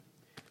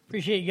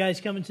Appreciate you guys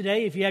coming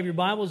today. If you have your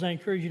Bibles, I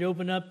encourage you to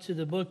open up to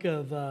the book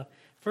of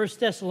 1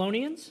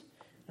 Thessalonians.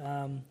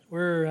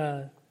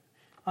 We're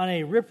on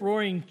a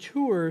rip-roaring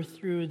tour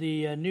through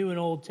the New and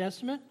Old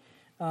Testament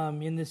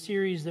in the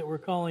series that we're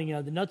calling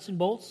The Nuts and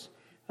Bolts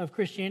of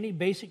Christianity,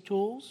 Basic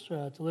Tools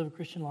to Live a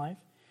Christian Life.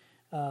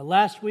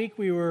 Last week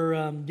we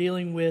were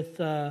dealing with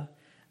an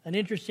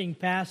interesting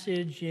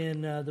passage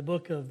in the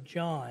book of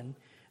John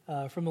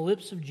from the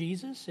lips of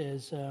Jesus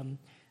as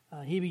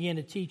he began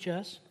to teach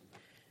us.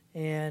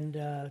 And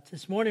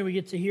this morning we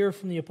get to hear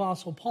from the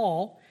Apostle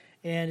Paul,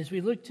 and as we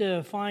look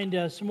to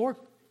find some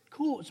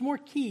more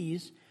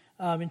keys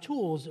and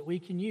tools that we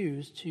can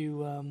use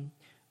to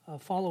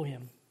follow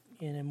him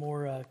in a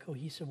more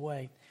cohesive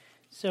way.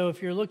 So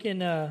if you're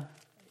looking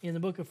in the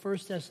book of 1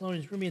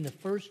 Thessalonians, we're going to be in the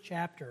first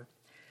chapter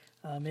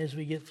as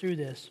we get through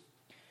this.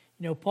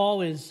 You know,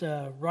 Paul is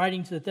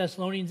writing to the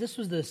Thessalonians. This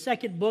was the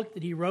second book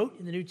that he wrote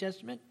in the New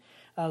Testament.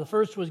 The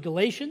first was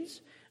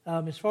Galatians.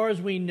 As far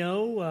as we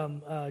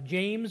know,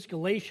 James,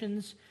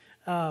 Galatians,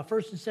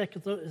 First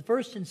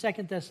and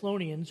Second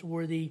Thessalonians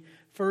were the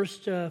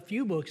first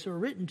few books that were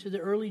written to the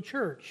early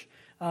church.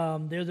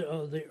 They're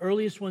the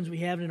earliest ones we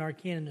have in our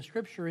canon of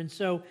Scripture, and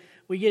so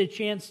we get a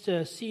chance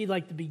to see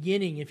like the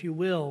beginning, if you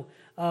will,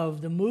 of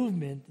the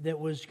movement that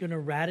was going to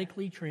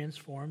radically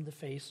transform the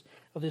face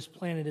of this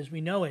planet as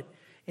we know it.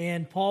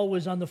 And Paul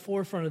was on the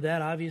forefront of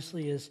that,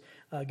 obviously, as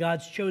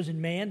God's chosen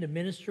man to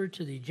minister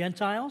to the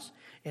Gentiles,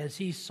 as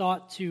he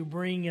sought to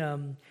bring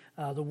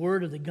the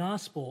word of the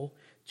gospel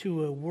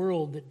to a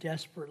world that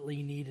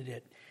desperately needed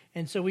it.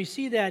 And so we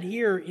see that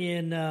here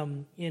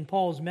in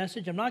Paul's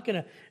message. I'm not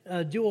going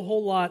to do a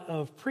whole lot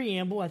of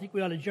preamble. I think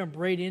we ought to jump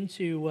right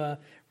into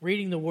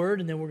reading the word,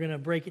 and then we're going to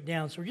break it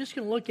down. So we're just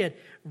going to look at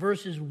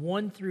verses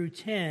 1 through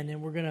 10,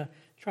 and we're going to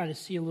try to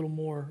see a little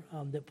more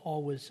that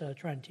Paul was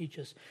trying to teach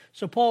us.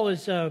 So Paul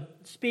is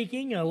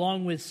speaking,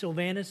 along with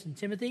Silvanus and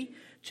Timothy,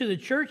 to the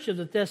church of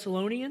the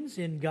Thessalonians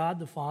in God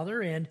the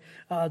Father and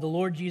the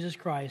Lord Jesus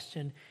Christ.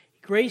 And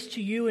grace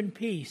to you and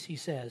peace, he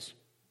says.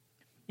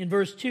 In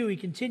verse 2, he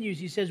continues,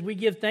 he says, we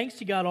give thanks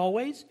to God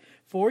always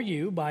for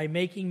you by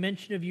making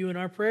mention of you in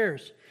our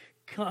prayers.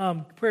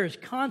 Prayers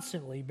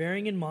constantly,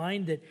 bearing in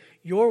mind that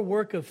your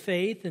work of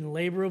faith and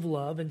labor of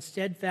love and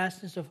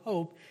steadfastness of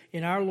hope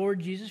in our Lord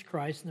Jesus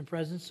Christ in the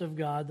presence of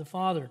God the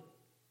Father.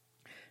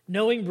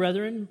 Knowing,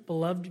 brethren,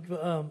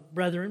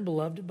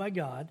 beloved by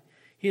God,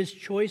 his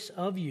choice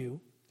of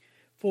you,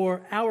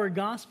 for our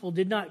gospel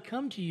did not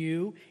come to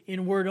you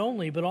in word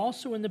only, but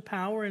also in the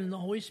power and in the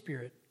Holy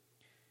Spirit,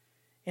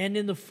 and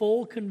in the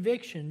full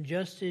conviction,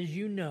 just as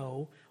you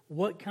know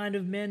what kind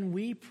of men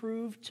we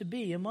proved to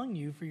be among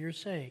you for your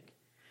sake.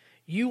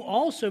 You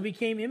also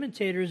became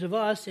imitators of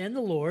us and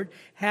the Lord,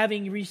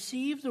 having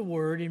received the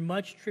word in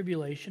much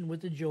tribulation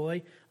with the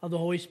joy of the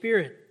Holy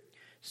Spirit,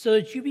 so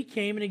that you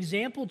became an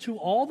example to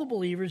all the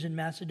believers in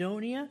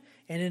Macedonia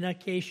and in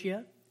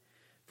Achaia.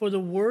 For the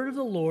word of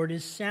the Lord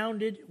has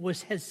sounded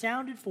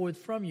forth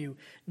from you,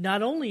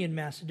 not only in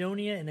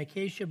Macedonia and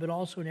Achaia, but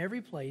also in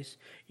every place.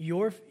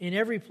 Your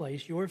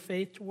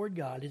faith toward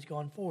God has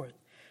gone forth,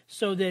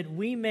 so that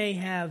we may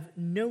have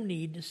no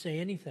need to say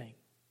anything.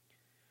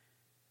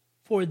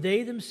 For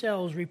they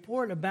themselves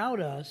report about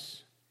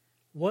us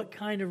what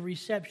kind of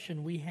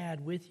reception we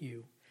had with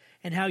you,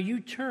 and how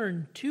you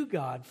turned to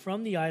God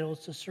from the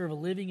idols to serve a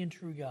living and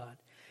true God,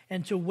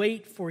 and to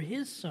wait for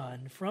his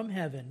Son from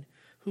heaven,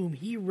 whom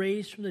he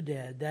raised from the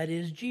dead, that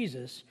is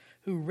Jesus,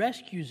 who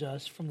rescues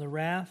us from the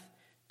wrath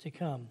to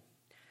come.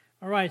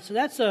 All right, so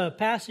that's a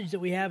passage that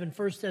we have in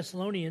 1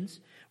 Thessalonians.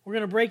 We're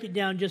going to break it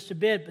down just a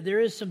bit, but there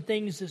is some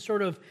things that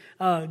sort of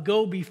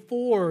go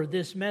before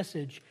this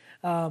message,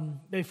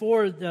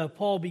 before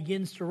Paul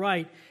begins to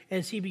write,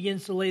 as he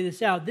begins to lay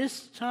this out.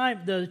 This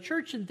time, the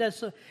church in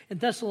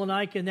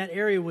Thessalonica, in that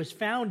area, was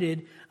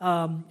founded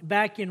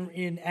back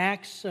in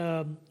Acts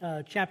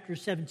chapter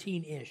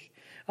 17-ish.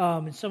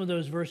 And some of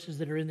those verses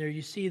that are in there,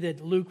 you see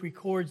that Luke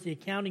records the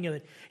accounting of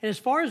it. And as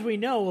far as we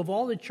know, of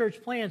all the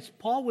church plants,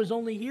 Paul was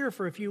only here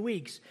for a few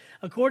weeks.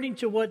 According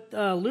to what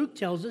Luke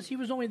tells us, he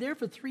was only there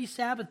for 3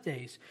 Sabbath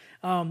days.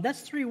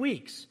 That's 3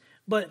 weeks.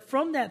 But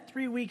from that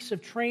 3 weeks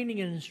of training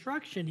and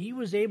instruction, he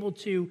was able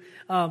to,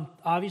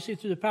 obviously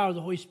through the power of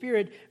the Holy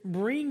Spirit,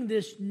 bring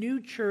this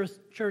new church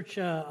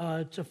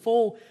to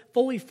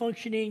fully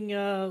functioning,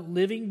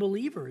 living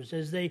believers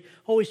as the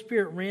Holy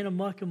Spirit ran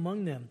amok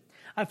among them.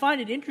 I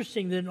find it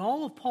interesting that in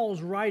all of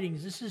Paul's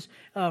writings, this is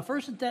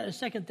 1st and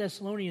 2nd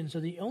Thessalonians are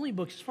the only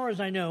books, as far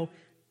as I know,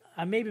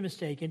 I may be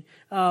mistaken,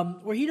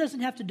 where he doesn't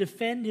have to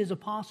defend his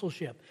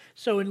apostleship.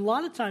 So in a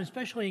lot of times,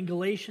 especially in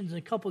Galatians and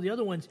a couple of the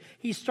other ones,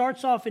 he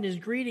starts off in his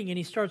greeting and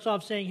he starts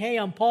off saying, hey,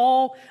 I'm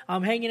Paul,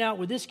 I'm hanging out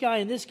with this guy,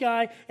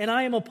 and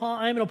I am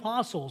an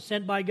apostle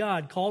sent by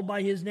God, called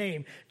by his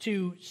name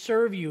to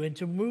serve you and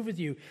to move with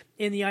you.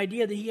 In the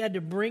idea that he had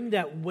to bring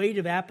that weight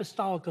of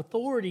apostolic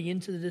authority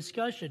into the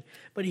discussion.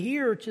 But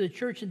here to the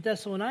church in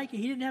Thessalonica,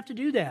 he didn't have to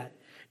do that.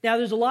 Now,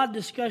 there's a lot of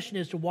discussion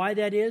as to why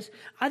that is.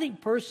 I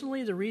think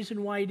personally the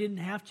reason why he didn't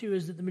have to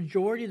is that the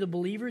majority of the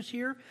believers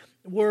here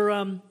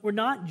were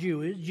not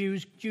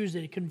Jews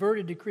that had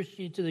converted to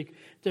Christianity,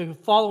 to the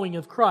following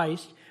of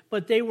Christ,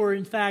 but they were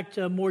in fact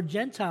more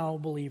Gentile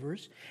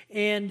believers,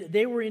 and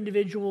they were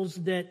individuals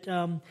that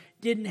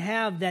didn't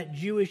have that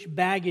Jewish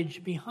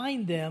baggage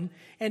behind them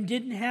and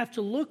didn't have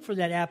to look for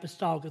that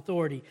apostolic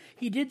authority.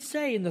 He did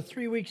say in the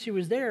 3 weeks he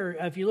was there,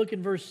 if you look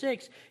in verse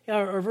 6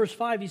 or verse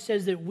 5, he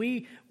says that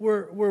we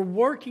were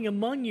working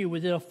among you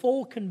with a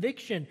full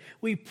conviction.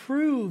 We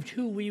proved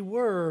who we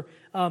were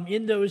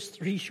in those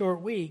 3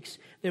 short weeks,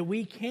 that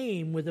we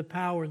came with the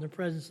power and the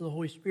presence of the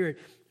Holy Spirit.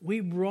 We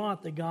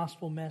brought the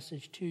gospel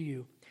message to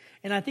you.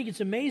 And I think it's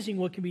amazing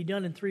what can be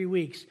done in 3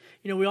 weeks.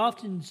 You know, I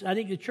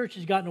think the church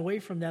has gotten away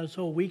from those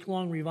whole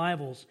week-long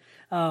revivals.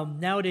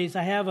 Nowadays,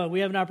 we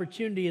have an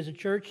opportunity as a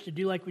church to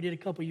do like we did a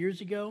couple years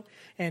ago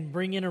and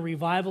bring in a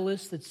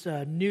revivalist that's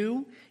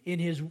new in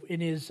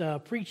his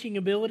preaching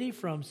ability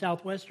from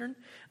Southwestern,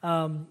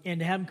 and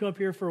to have him come up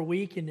here for a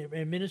week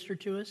and minister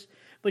to us.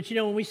 But, you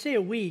know, when we say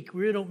a week,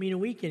 we really don't mean a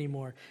week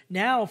anymore.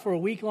 Now, for a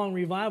week-long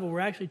revival,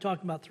 we're actually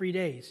talking about 3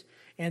 days.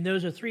 And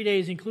those are 3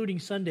 days, including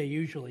Sunday,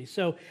 usually.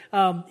 So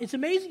it's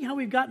amazing how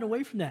we've gotten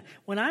away from that.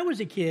 When I was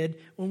a kid,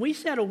 when we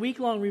said a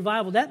week-long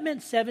revival, that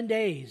meant 7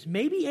 days,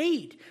 maybe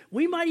 8.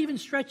 We might even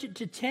stretch it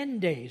to 10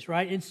 days,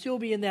 right, and still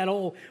be in that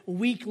whole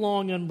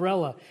week-long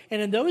umbrella.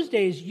 And in those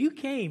days, you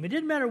came. It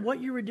didn't matter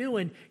what you were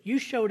doing. You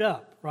showed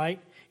up,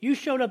 right? You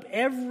showed up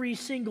every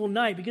single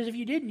night, because if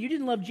you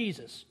didn't love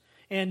Jesus.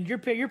 And your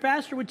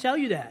pastor would tell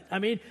you that. I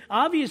mean,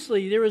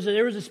 obviously, there was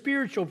a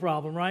spiritual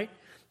problem, right?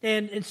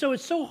 And so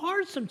it's so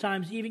hard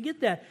sometimes to even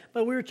get that.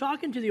 But we were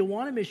talking to the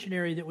Awana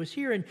missionary that was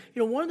here, and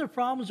you know, one of the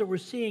problems that we're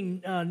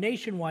seeing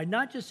nationwide,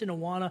 not just in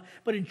Awana,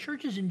 but in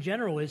churches in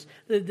general, is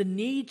the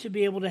need to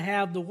be able to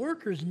have the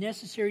workers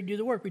necessary to do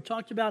the work. We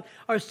talked about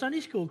our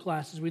Sunday school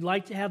classes. We'd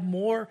like to have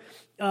more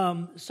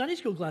Sunday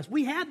school class.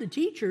 We have the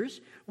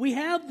teachers. We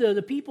have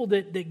the people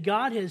that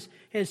God has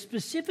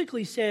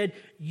specifically said,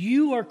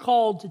 you are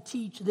called to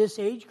teach this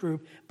age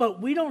group,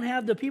 but we don't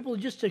have the people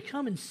just to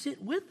come and sit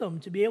with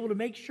them to be able to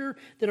make sure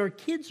that our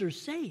kids are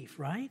safe,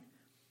 right?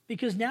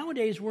 Because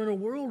nowadays we're in a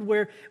world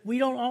where we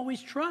don't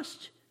always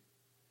trust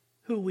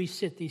who we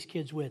sit these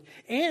kids with.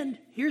 And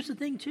here's the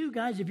thing too,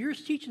 guys, if you're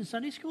teaching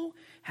Sunday school,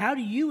 how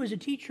do you as a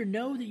teacher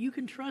know that you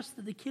can trust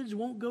that the kids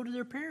won't go to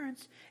their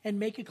parents and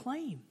make a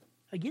claim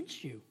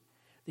against you?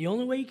 The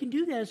only way you can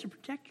do that is to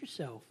protect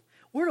yourself.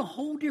 We're in a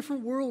whole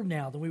different world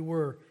now than we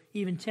were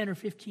even 10 or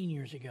 15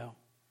 years ago.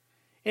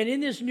 And in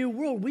this new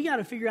world, we got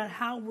to figure out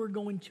how we're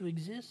going to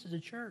exist as a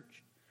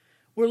church.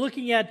 We're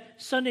looking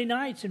at Sunday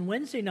nights and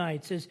Wednesday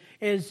nights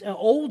as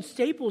old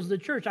staples of the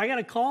church. I got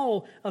a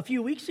call a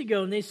few weeks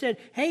ago, and they said,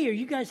 hey, are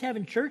you guys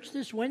having church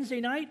this Wednesday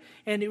night?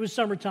 And it was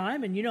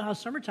summertime, and you know how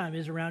summertime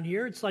is around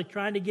here. It's like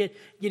trying to get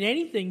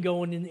anything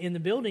going in the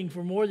building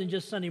for more than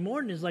just Sunday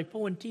morning is like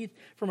pulling teeth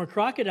from a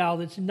crocodile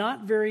that's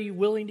not very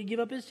willing to give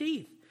up his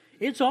teeth.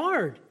 It's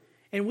hard,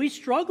 and we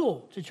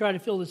struggle to try to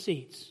fill the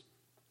seats,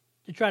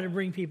 to try to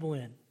bring people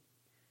in.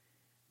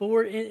 But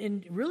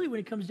and really, when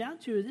it comes down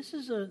to it, this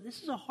is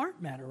a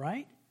heart matter,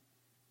 right?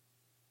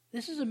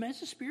 It's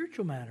a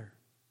spiritual matter.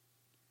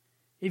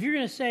 If you're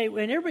going to say,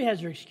 and everybody has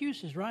their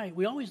excuses, right?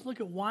 We always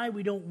look at why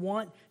we don't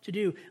want to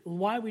do,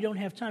 why we don't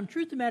have time.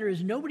 Truth of the matter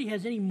is, nobody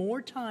has any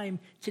more time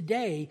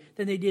today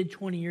than they did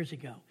 20 years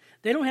ago.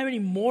 They don't have any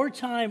more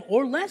time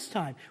or less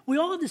time. We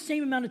all have the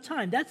same amount of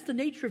time. That's the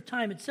nature of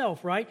time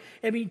itself, right?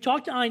 I mean,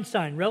 talk to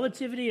Einstein,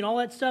 relativity and all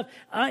that stuff.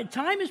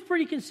 Time is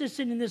pretty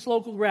consistent in this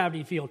local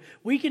gravity field.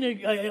 We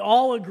can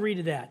all agree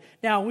to that.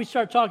 Now, when we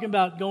start talking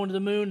about going to the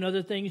moon and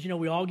other things, you know,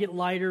 we all get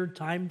lighter,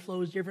 time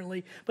flows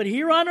differently. But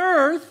here on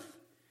Earth,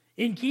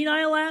 in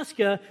Kenai,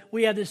 Alaska,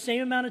 we have the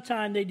same amount of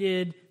time they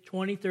did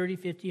 20, 30,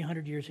 50,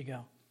 100 years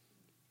ago.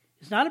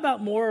 It's not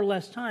about more or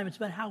less time. It's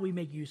about how we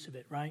make use of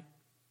it, right?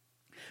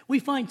 We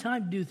find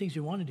time to do the things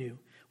we want to do.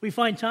 We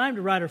find time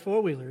to ride our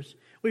four-wheelers.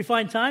 We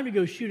find time to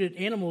go shoot at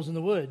animals in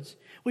the woods.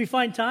 We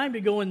find time to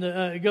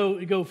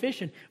go go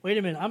fishing. Wait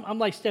a minute, I'm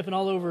like stepping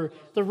all over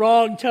the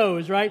wrong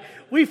toes, right?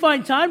 We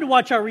find time to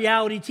watch our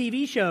reality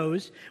TV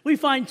shows. We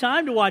find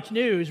time to watch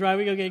news, right?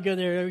 We go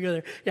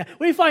there. Yeah,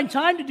 we find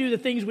time to do the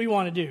things we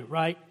want to do,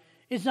 right?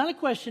 It's not a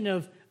question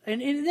of,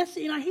 and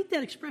I hate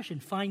that expression,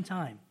 find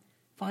time.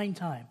 Find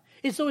time.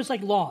 It's always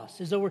like lost,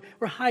 as though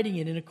we're hiding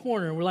it in a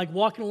corner, and we're like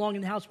walking along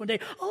in the house one day.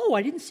 Oh,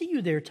 I didn't see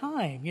you there.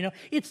 Time, you know.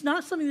 It's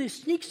not something that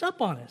sneaks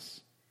up on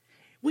us.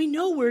 We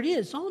know where it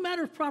is. It's all a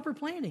matter of proper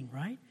planning,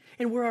 right?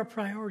 And where our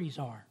priorities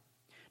are.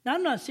 Now,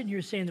 I'm not sitting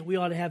here saying that we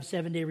ought to have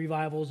 7-day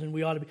revivals and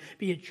we ought to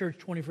be at church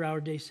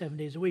 24-hour days, 7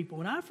 days a week. But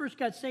when I first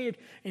got saved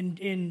in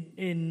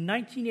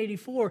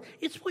 1984,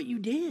 it's what you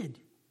did.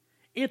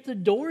 If the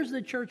doors of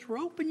the church were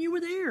open, you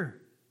were there.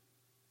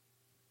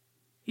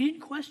 You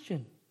didn't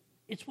question.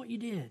 It's what you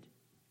did.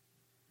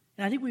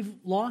 And I think we've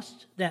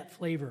lost that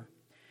flavor.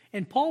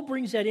 And Paul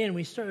brings that in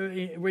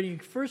when he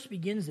first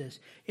begins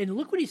this. And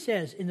look what he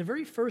says in the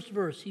very first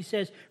verse. He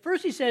says,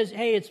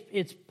 hey,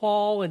 it's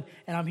Paul, and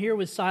I'm here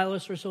with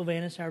Silas or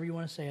Silvanus, however you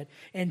want to say it,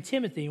 and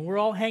Timothy. And we're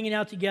all hanging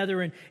out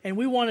together, and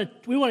we want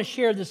to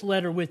share this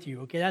letter with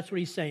you. Okay, that's what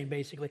he's saying,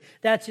 basically.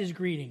 That's his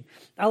greeting.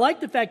 I like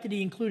the fact that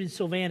he included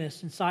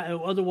Silvanus, and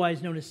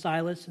otherwise known as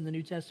Silas in the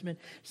New Testament.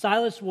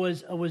 Silas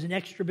was an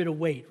extra bit of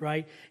weight,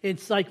 right?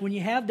 It's like when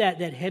you have that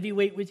heavy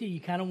weight with you,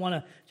 you kind of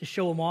want to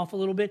show him off a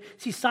little bit.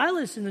 See,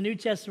 Silas in the New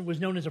Testament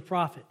was known as a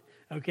prophet.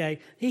 Okay,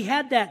 he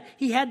had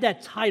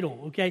that title.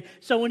 Okay,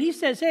 so when he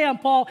says, "Hey, I'm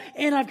Paul,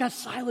 and I've got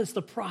Silas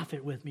the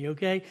prophet with me,"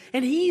 okay,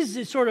 and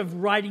he's sort of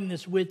writing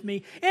this with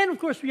me, and of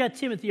course we got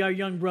Timothy, our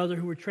young brother,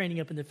 who we're training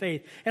up in the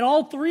faith, and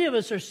all three of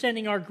us are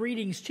sending our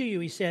greetings to you.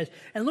 He says,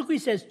 and look what he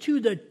says, to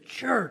the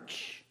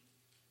church.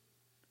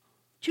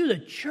 To the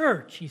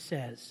church, he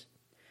says.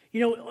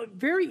 You know,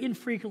 very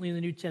infrequently in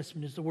the New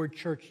Testament is the word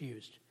church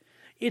used.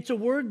 It's a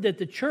word that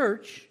the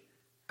church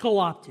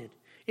co-opted.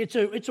 It's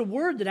a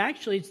word that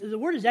actually, the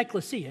word is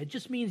ecclesia. It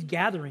just means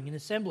gathering and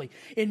assembly.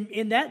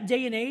 In that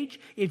day and age,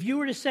 if you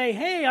were to say,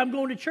 hey, I'm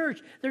going to church,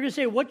 they're going to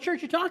say, what church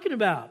are you talking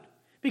about?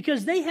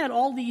 Because they had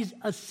all these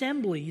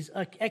assemblies,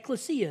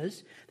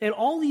 ecclesias, they had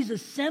all these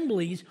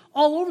assemblies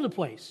all over the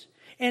place.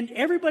 And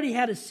everybody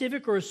had a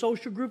civic or a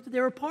social group that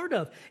they were part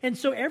of. And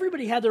so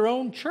everybody had their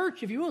own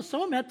church, if you will.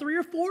 Some of them had 3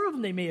 or 4 of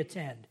them they may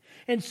attend.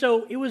 And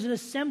so it was an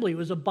assembly. It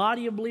was a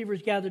body of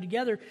believers gathered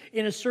together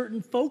in a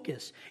certain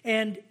focus.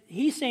 And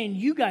he's saying,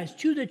 you guys,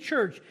 to the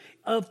church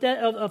of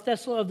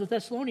the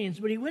Thessalonians.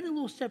 But he went a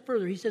little step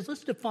further. He says,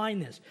 let's define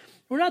this.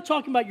 We're not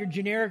talking about your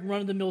generic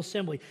run-of-the-mill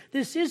assembly.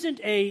 This isn't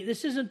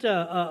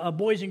a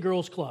boys and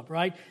girls club,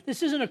 right?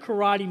 This isn't a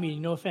karate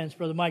meeting. No offense,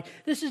 Brother Mike.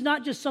 This is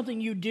not just something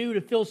you do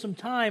to fill some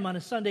time on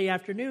a Sunday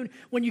afternoon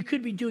when you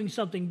could be doing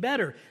something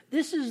better.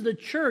 This is the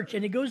church,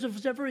 and it goes a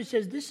step further. He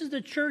says, this is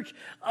the church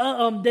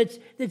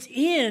that's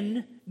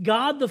in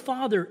God the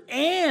Father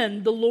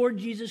and the Lord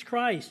Jesus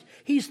Christ.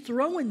 He's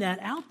throwing that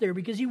out there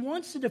because he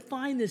wants to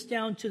define this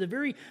down to the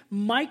very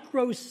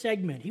micro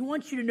segment. He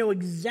wants you to know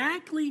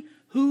exactly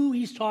who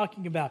he's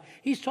talking about.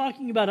 He's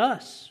talking about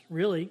us,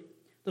 really,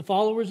 the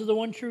followers of the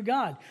one true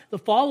God, the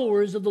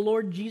followers of the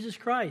Lord Jesus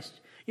Christ.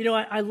 You know,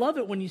 I love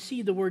it when you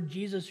see the word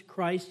Jesus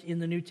Christ in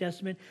the New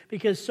Testament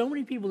because so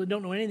many people that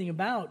don't know anything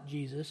about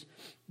Jesus,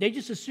 they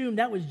just assume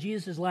that was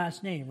Jesus'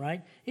 last name,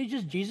 right? He's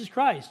just Jesus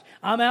Christ.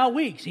 I'm Al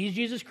Weeks. He's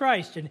Jesus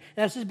Christ. And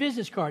that's his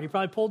business card. He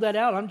probably pulled that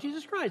out. I'm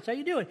Jesus Christ. How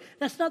you doing?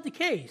 That's not the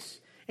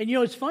case. And you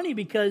know, it's funny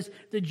because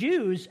the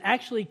Jews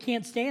actually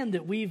can't stand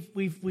that we've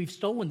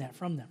stolen that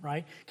from them,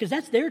 right? Because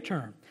that's their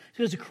term.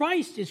 Because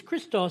Christ is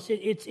Christos.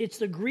 It's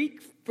the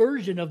Greek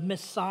version of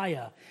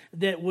Messiah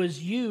that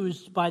was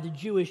used by the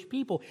Jewish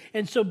people.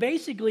 And so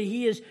basically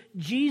he is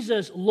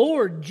Jesus,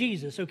 Lord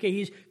Jesus. Okay,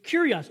 he's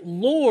Kyrios,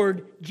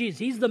 Lord Jesus.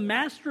 He's the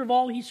master of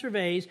all he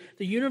surveys.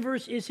 The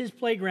universe is his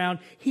playground.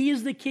 He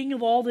is the king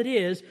of all that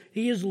is.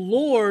 He is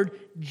Lord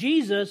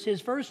Jesus, his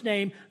first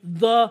name,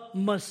 the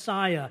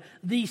Messiah,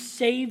 the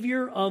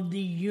Savior of the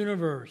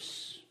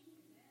universe.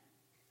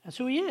 That's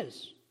who he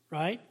is,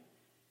 right?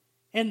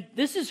 And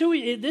this is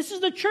this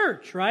is the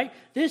church, right?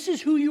 This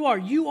is who you are.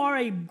 You are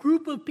a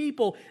group of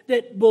people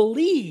that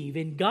believe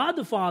in God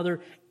the Father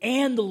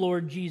and the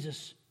Lord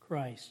Jesus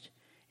Christ.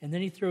 And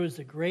then he throws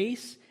the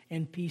grace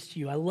and peace to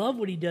you. I love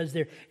what he does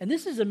there. And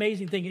this is an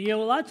amazing thing. You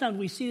know, a lot of times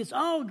we see this,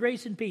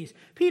 grace and peace.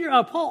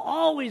 Paul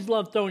always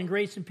loved throwing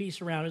grace and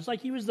peace around. It's like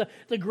he was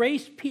the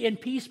grace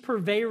and peace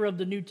purveyor of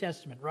the New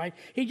Testament, right?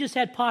 He just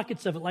had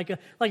pockets of it, like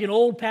an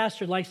old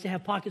pastor likes to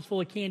have pockets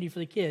full of candy for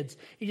the kids.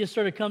 He just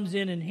sort of comes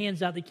in and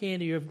hands out the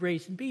candy of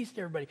grace and peace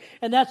to everybody.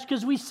 And that's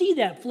because we see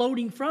that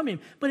floating from him.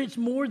 But it's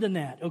more than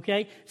that,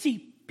 okay?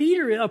 See,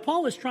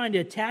 Paul is trying to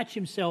attach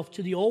himself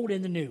to the old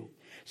and the new.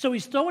 So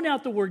he's throwing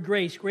out the word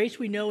grace. Grace,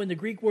 we know in the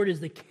Greek word is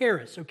the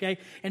charis, okay?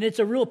 And it's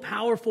a real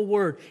powerful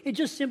word. It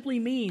just simply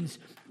means,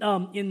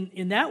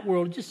 in that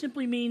world, it just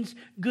simply means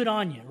good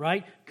on you,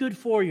 right? Good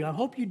for you. I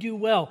hope you do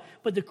well.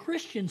 But the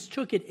Christians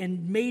took it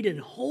and made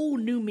a whole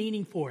new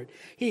meaning for it.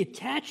 He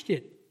attached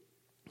it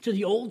to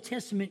the Old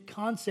Testament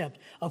concept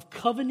of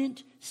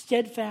covenant,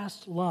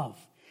 steadfast love.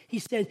 He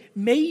said,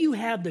 may you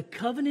have the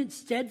covenant,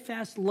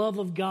 steadfast love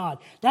of God.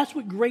 That's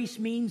what grace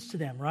means to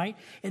them, right?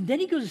 And then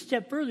he goes a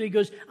step further. He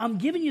goes, I'm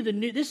giving you the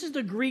new, this is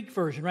the Greek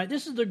version, right?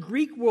 This is the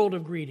Greek world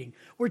of greeting.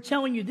 We're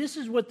telling you this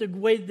is what the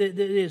way that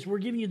it is. We're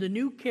giving you the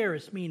new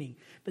charis meaning.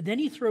 But then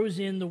he throws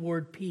in the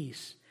word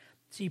peace.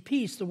 See,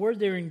 peace, the word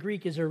there in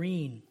Greek is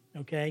eirene,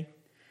 okay?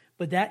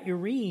 But that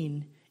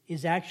eirene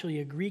is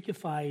actually a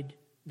Greekified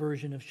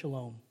version of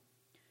shalom.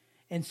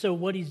 And so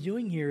what he's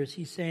doing here is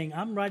he's saying,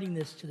 I'm writing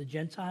this to the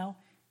Gentile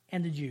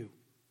and the Jew.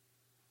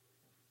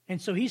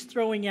 And so he's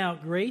throwing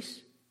out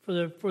grace for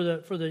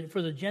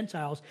the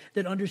Gentiles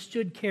that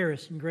understood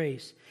charis and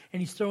grace. And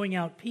he's throwing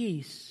out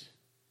peace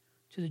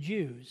to the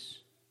Jews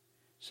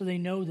so they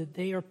know that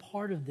they are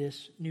part of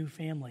this new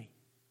family,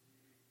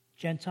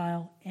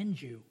 Gentile and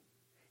Jew,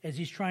 as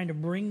he's trying to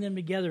bring them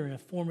together in a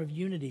form of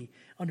unity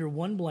under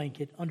one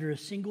blanket, under a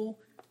single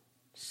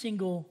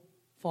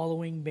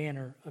following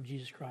banner of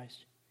Jesus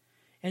Christ.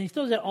 And he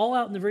throws that all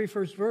out in the very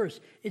first verse.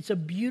 It's a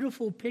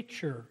beautiful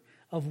picture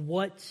of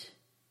what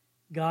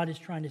God is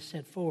trying to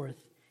set forth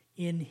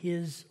in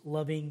his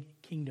loving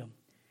kingdom.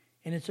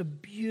 And it's a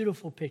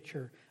beautiful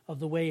picture of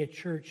the way a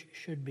church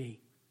should be.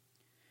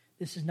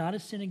 This is not a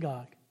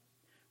synagogue.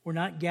 We're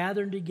not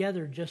gathered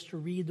together just to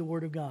read the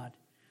Word of God.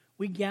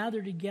 We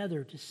gather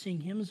together to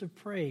sing hymns of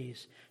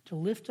praise, to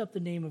lift up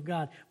the name of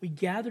God. We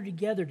gather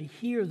together to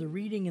hear the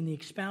reading and the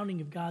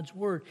expounding of God's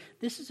Word.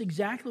 This is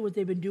exactly what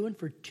they've been doing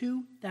for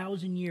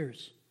 2,000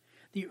 years.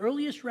 The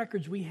earliest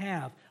records we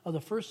have of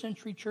the first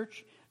century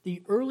church,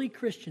 the early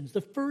Christians,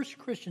 the first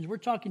Christians, we're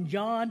talking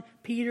John,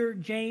 Peter,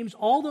 James,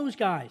 all those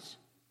guys.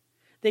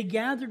 They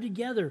gathered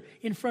together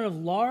in front of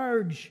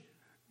large,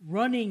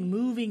 running,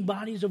 moving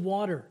bodies of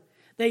water.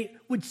 They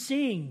would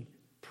sing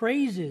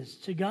praises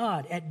to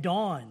God at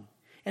dawn.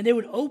 And they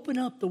would open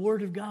up the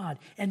Word of God.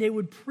 And they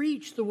would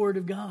preach the Word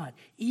of God,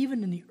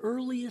 even in the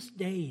earliest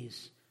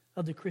days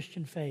of the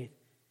Christian faith.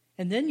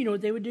 And then you know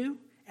what they would do?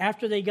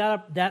 After they got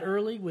up that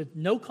early with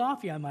no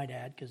coffee, I might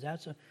add, because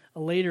that's a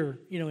later,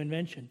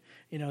 invention.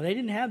 They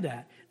didn't have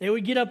that. They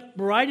would get up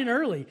bright and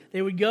early.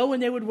 They would go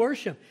and they would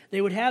worship. They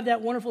would have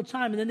that wonderful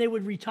time, and then they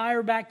would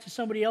retire back to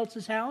somebody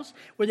else's house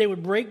where they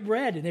would break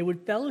bread and they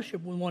would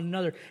fellowship with one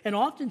another. And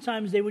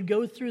oftentimes they would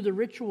go through the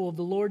ritual of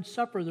the Lord's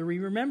Supper, the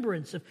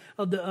remembrance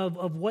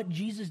of what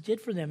Jesus did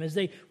for them as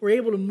they were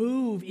able to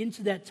move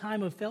into that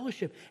time of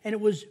fellowship. And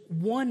it was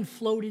one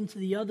flowed into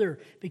the other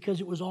because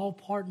it was all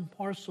part and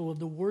parcel of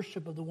the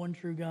worship of the one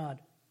true God.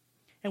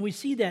 And we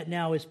see that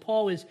now as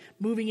Paul is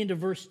moving into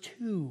verse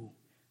 2.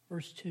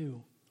 Verse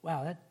 2.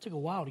 Wow, that took a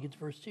while to get to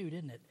verse 2,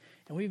 didn't it?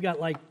 And we've got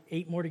like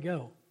 8 more to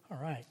go. All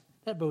right,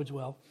 that bodes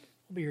well.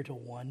 We'll be here till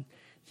 1.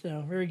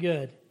 So, very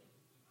good.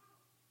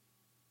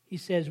 He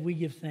says, we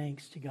give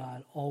thanks to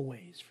God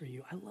always for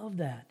you. I love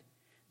that.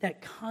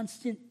 That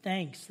constant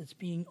thanks that's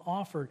being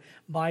offered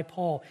by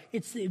Paul.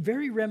 It's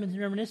very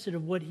reminiscent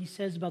of what he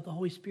says about the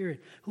Holy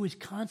Spirit, who is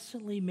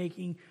constantly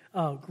making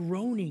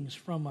groanings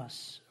from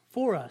us,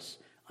 for us,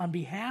 on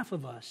behalf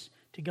of us,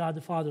 to God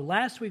the Father.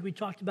 Last week we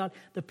talked about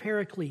the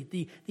Paraclete,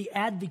 the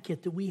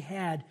advocate that we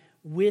had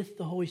with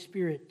the Holy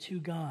Spirit to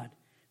God.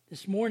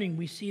 This morning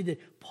we see that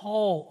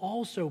Paul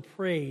also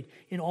prayed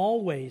in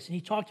all ways. And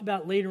he talked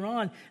about later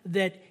on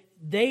that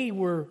they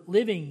were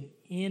living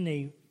in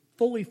a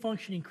fully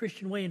functioning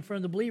Christian way in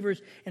front of the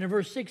believers. And in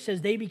verse 6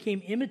 says they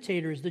became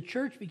imitators. The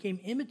church became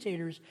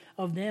imitators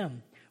of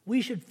them.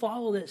 We should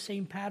follow that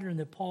same pattern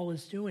that Paul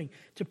is doing,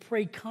 to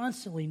pray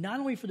constantly, not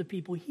only for the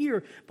people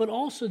here, but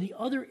also the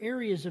other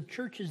areas of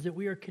churches that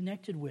we are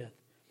connected with.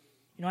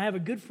 I have a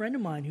good friend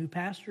of mine who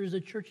pastors a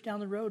church down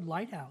the road,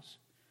 Lighthouse,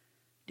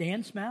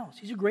 Dan Smouse.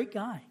 He's a great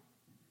guy.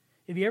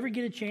 If you ever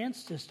get a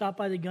chance to stop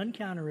by the gun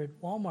counter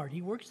at Walmart,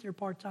 he works there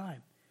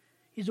part-time.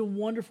 He's a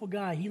wonderful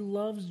guy. He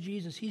loves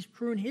Jesus. He's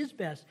doing his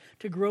best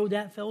to grow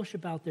that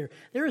fellowship out there.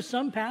 There are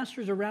some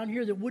pastors around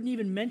here that wouldn't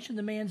even mention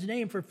the man's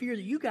name for fear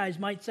that you guys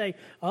might say,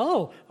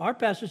 oh, our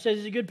pastor says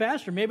he's a good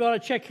pastor. Maybe I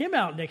ought to check him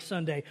out next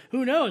Sunday.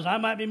 Who knows? I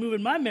might be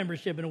moving my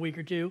membership in a week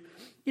or two.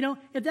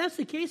 If that's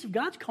the case, if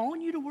God's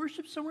calling you to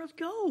worship somewhere else,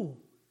 go.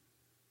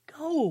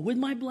 Go with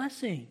my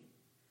blessing.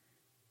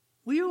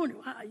 You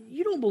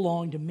don't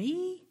belong to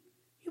me.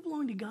 You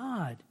belong to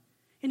God.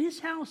 And his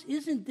house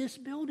isn't this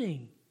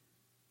building.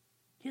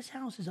 His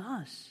house is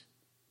us.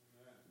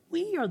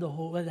 We are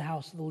the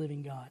house of the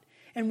living God.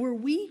 And where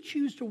we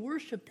choose to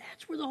worship,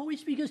 that's where the Holy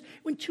Spirit, because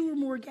when 2 or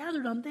more are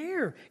gathered, I'm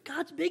there.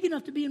 God's big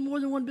enough to be in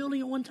more than one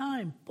building at one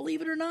time.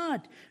 Believe it or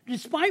not.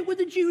 Despite what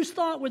the Jews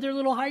thought with their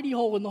little hidey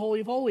hole in the Holy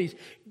of Holies,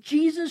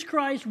 Jesus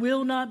Christ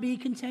will not be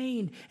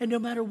contained. And no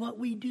matter what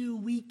we do,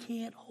 we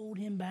can't hold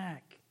him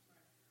back.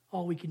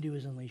 All we can do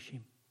is unleash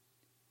him.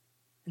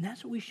 And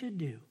that's what we should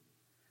do.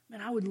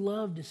 Man, I would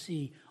love to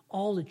see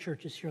all the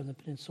churches here on the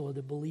peninsula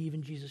that believe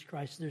in Jesus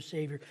Christ as their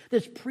Savior,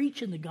 that's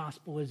preaching the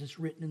gospel as it's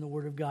written in the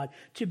Word of God,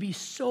 to be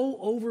so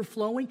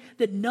overflowing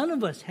that none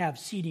of us have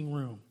seating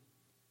room.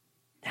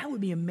 That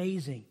would be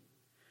amazing.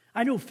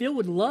 I know Phil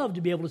would love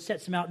to be able to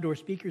set some outdoor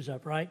speakers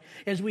up, right?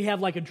 As we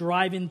have like a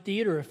drive-in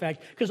theater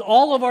effect, because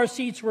all of our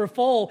seats were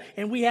full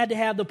and we had to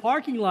have the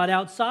parking lot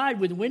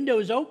outside with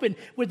windows open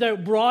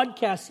without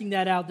broadcasting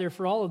that out there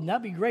for all of them.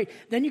 That'd be great.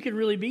 Then you could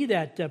really be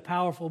that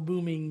powerful,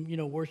 booming,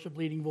 worship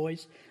leading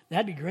voice.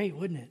 That'd be great,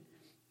 wouldn't it?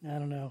 I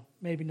don't know.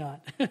 Maybe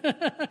not.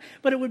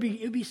 But it would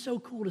be so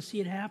cool to see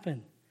it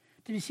happen.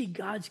 To see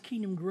God's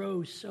kingdom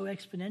grow so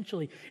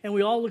exponentially. And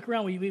we all look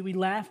around, we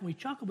laugh and we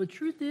chuckle. But the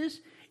truth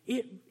is,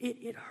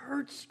 it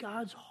hurts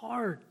God's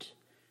heart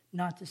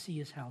not to see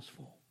his house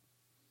full.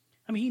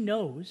 I mean, he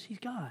knows he's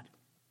God.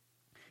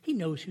 He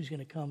knows who's going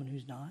to come and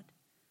who's not.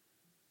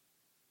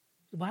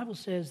 The Bible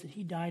says that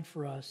he died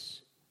for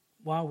us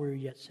while we were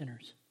yet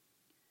sinners.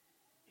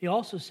 He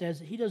also says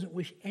that he doesn't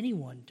wish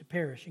anyone to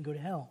perish and go to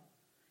hell.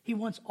 He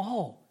wants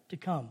all to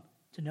come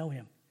to know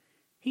him.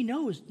 He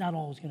knows not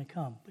all is going to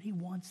come, but he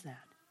wants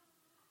that.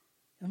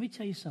 And let me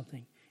tell you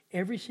something.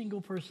 Every single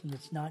person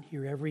that's not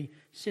here, every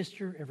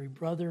sister, every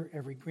brother,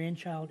 every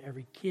grandchild,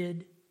 every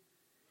kid,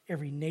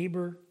 every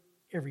neighbor,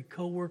 every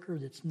coworker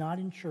that's not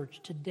in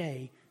church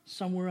today,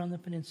 somewhere on the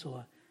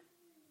peninsula,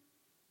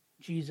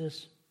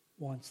 Jesus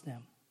wants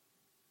them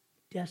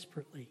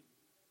desperately.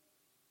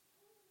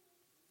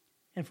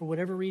 And for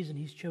whatever reason,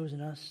 he's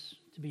chosen us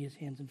to be his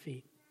hands and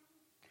feet.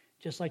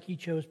 Just like he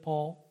chose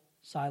Paul,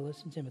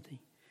 Silas, and Timothy,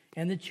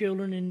 and the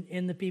children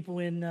and the people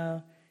in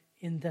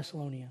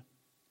Thessalonica.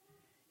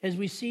 As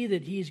we see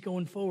that he's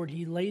going forward,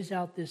 he lays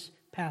out this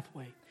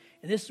pathway.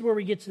 And this is where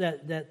we get to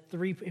that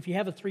three. If you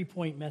have a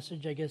 3-point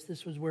message, I guess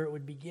this was where it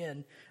would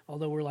begin,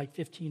 although we're like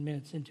 15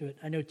 minutes into it.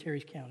 I know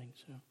Terry's counting,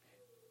 so.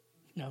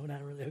 No,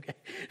 not really. Okay.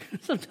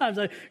 Sometimes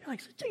it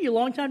took you a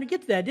long time to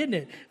get to that, didn't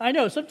it? I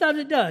know. Sometimes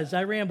it does.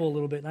 I ramble a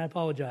little bit, and I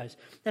apologize.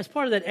 That's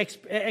part of that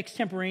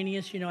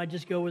extemporaneous. I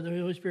just go where the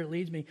Holy Spirit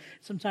leads me.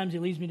 Sometimes He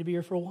leads me to be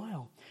here for a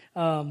while.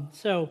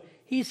 So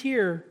He's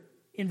here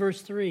in verse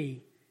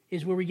 3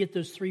 is where we get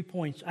those 3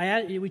 points.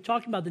 We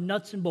talked about the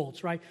nuts and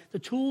bolts, right? The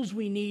tools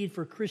we need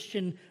for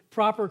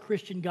proper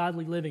Christian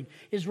godly living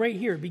is right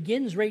here. It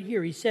begins right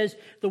here. He says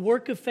the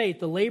work of faith,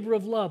 the labor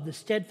of love, the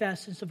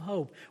steadfastness of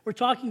hope. We're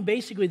talking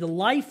basically the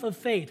life of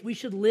faith. We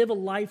should live a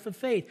life of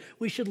faith.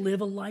 We should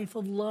live a life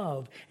of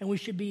love. And we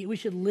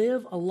should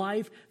live a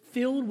life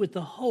filled with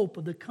the hope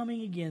of the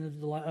coming again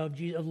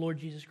of Lord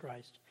Jesus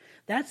Christ.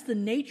 That's the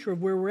nature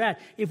of where we're at.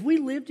 If we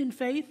lived in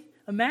faith,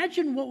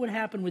 imagine what would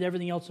happen with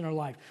everything else in our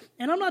life.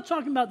 And I'm not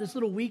talking about this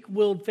little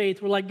weak-willed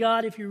faith. We're like,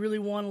 God, if you really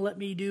want to let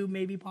me do,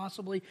 maybe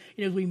possibly,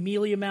 as we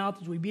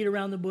mealy-mouthed, as we beat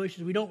around the bush,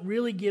 as we don't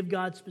really give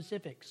God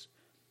specifics.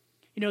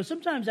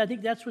 Sometimes I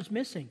think that's what's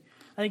missing.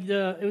 I think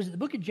it was the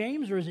book of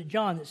James, or is it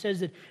John, that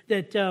says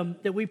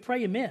that we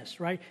pray amiss,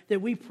 right?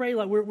 That we pray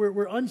like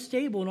we're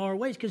unstable in our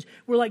ways because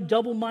we're like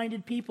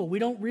double-minded people. We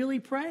don't really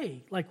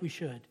pray like we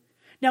should.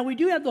 Now, we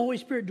do have the Holy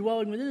Spirit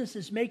dwelling within us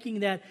that's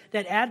making that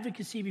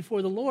advocacy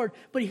before the Lord,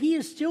 but He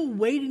is still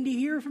waiting to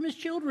hear from His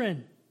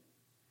children.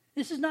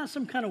 This is not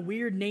some kind of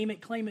weird name it,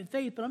 claim it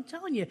faith, but I'm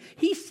telling you,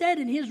 He said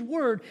in His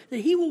Word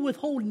that He will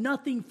withhold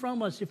nothing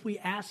from us if we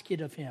ask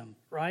it of Him,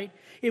 right?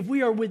 If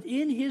we are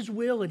within His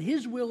will and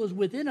His will is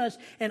within us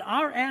and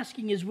our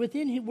asking is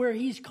within Him where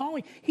He's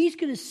calling, He's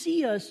going to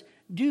see us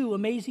do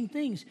amazing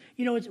things.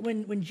 It's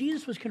when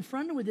Jesus was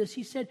confronted with this,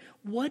 He said,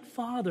 what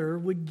father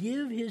would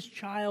give his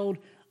child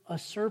a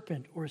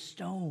serpent or a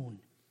stone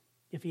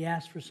if he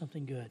asked for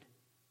something good?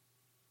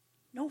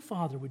 No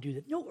father would do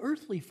that. No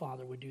earthly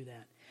father would do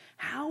that.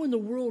 How in the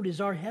world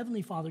is our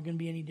Heavenly Father going to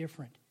be any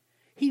different?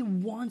 He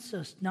wants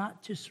us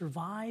not to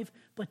survive,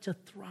 but to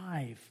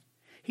thrive.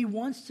 He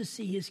wants to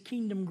see His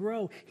kingdom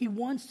grow. He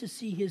wants to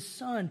see His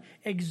Son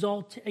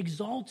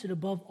exalted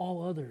above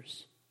all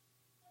others.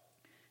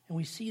 And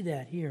we see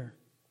that here.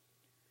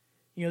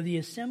 The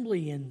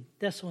assembly in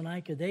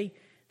Thessalonica,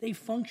 they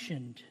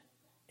functioned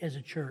as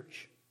a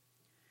church.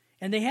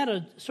 And they had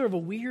a sort of a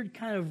weird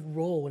kind of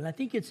role, and I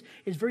think it's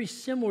very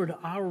similar to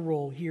our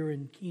role here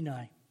in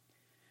Kenai.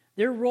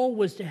 Their role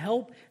was to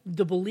help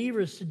the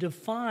believers to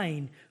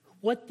define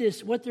what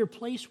their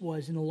place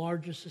was in the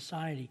larger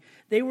society.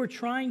 They were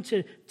trying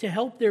to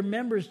help their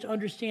members to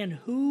understand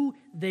who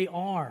they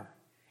are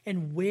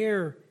and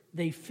where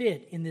they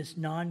fit in this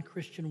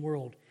non-Christian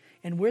world.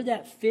 And where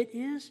that fit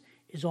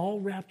is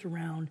all wrapped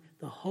around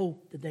the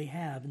hope that they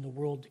have in the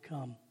world to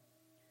come.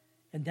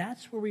 And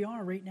that's where we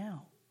are right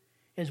now,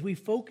 as we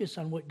focus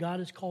on what God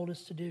has called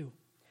us to do.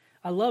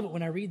 I love it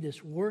when I read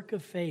this: work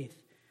of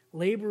faith,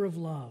 labor of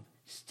love,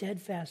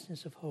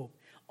 steadfastness of hope.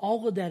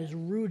 All of that is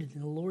rooted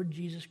in the Lord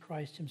Jesus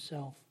Christ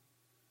Himself.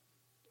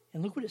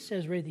 And look what it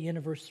says right at the end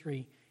of verse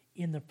 3,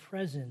 in the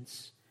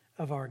presence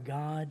of our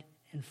God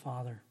and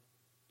Father.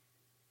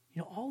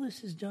 All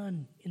this is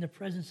done in the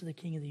presence of the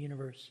King of the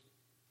universe.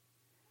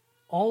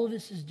 All of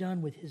this is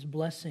done with His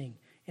blessing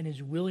and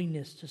His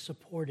willingness to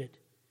support it.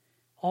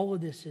 All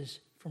of this is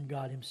from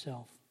God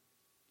Himself.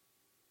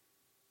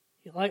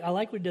 I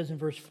like what He does in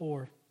verse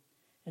 4.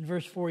 In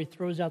verse 4, He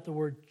throws out the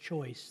word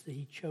choice, that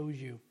He chose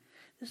you.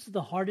 This is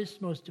the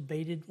hardest, most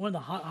debated, one of the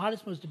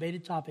hottest, most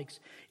debated topics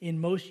in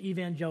most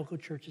evangelical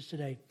churches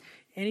today.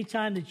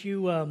 Anytime that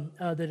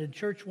that a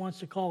church wants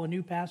to call a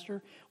new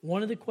pastor,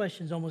 one of the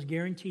questions, almost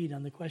guaranteed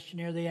on the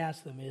questionnaire they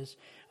ask them is,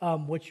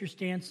 what's your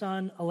stance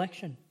on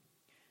election?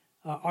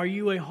 Are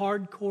you a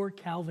hardcore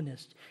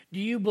Calvinist? Do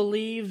you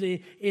believe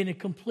in a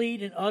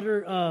complete and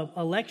utter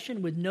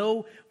election with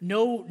no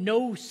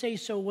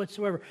say-so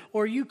whatsoever?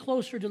 Or are you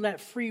closer to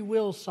that free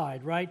will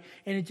side, right?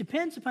 And it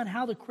depends upon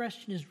how the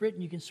question is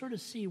written. You can sort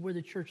of see where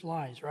the church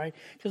lies, right?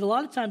 Because a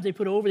lot of times they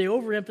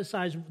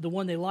overemphasize the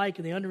one they like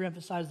and they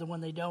underemphasize the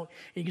one they don't.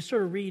 And you can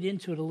sort of read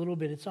into it a little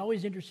bit. It's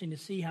always interesting to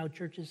see how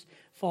churches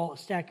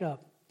stack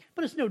up.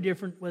 But it's no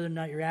different whether or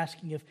not you're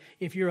asking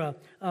if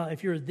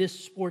you're this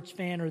sports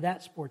fan or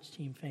that sports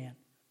team fan.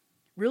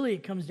 Really,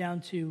 it comes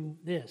down to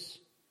this: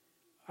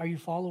 are you a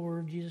follower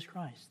of Jesus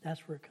Christ? That's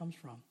where it comes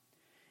from.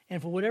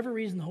 And for whatever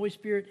reason, the Holy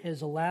Spirit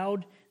has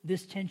allowed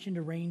this tension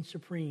to reign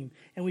supreme.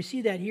 And we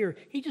see that here.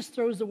 He just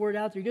throws the word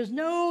out there. He goes,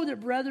 "Know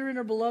that brethren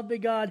are beloved by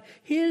God,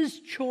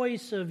 His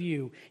choice of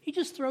you." He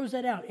just throws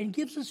that out and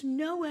gives us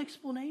no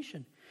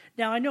explanation.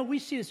 Now, I know we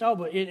see this,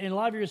 but and a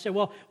lot of you say,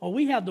 well,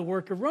 we have the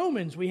work of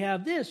Romans. We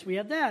have this. We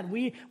have that.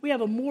 We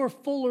have a more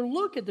fuller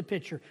look at the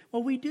picture.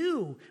 Well, we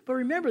do. But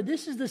remember,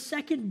 this is the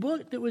second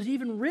book that was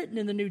even written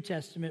in the New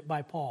Testament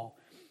by Paul.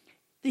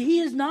 He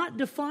has not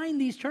defined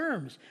these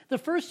terms. The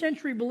first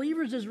century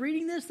believers, as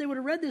reading this, they would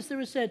have read this, they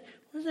would have said,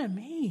 what does that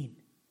mean?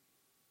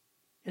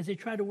 As they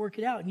tried to work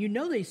it out. And you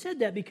know they said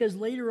that because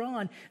later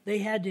on they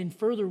had in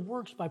further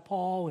works by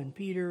Paul and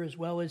Peter as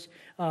well as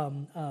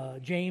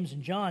James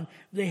and John,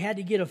 they had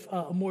to get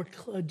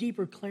a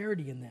deeper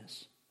clarity in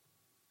this.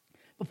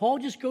 But Paul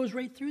just goes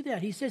right through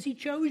that. He says he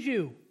chose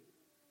you.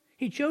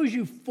 He chose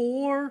you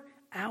for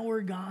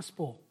our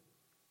gospel.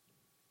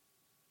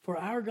 For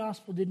our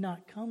gospel did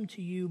not come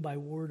to you by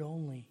word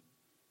only,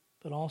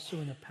 but also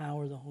in the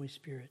power of the Holy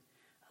Spirit.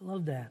 I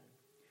love that.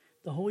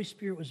 The Holy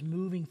Spirit was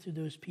moving through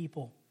those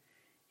people.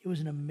 It was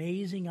an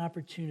amazing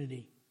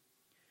opportunity.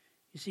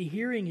 You see,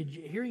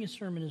 hearing a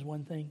sermon is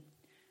one thing,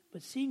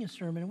 but seeing a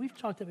sermon, and we've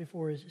talked that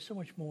before, is so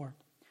much more.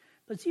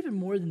 But it's even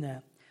more than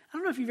that. I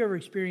don't know if you've ever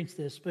experienced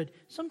this, but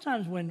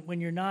sometimes when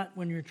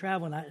you're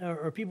traveling,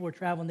 or people are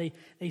traveling,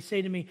 they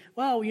say to me,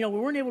 well, we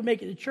weren't able to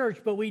make it to church,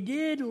 but we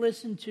did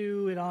listen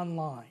to it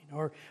online.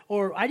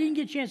 Or I didn't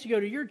get a chance to go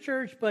to your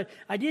church, but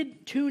I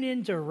did tune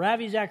into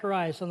Ravi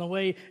Zacharias on the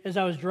way as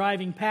I was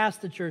driving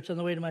past the church on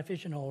the way to my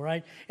fishing hole,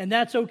 right? And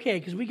that's okay,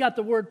 because we got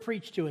the word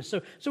preached to us.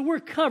 So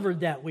we're covered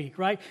that week,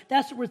 right?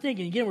 That's what we're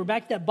thinking. Again, we're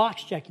back to that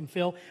box checking,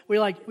 Phil.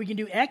 We can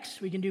do X,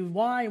 we can do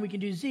Y, and we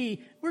can do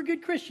Z. We're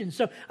good Christians.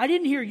 So I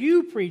didn't hear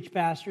you preach,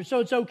 Pastor,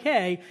 so it's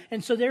okay.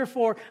 And so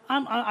therefore,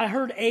 I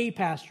heard a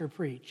pastor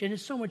preach. And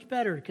it's so much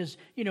better because,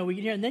 we can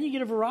hear, and then you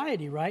get a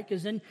variety, right?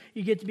 Because then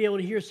you get to be able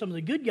to hear some of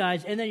the good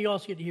guys, and then you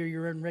also get to hear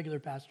your own regular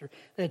pastor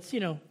that's,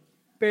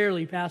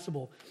 barely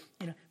passable.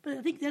 But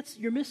I think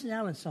you're missing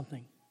out on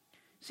something.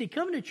 See,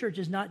 coming to church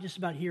is not just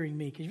about hearing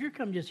me, because if you're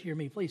coming just to hear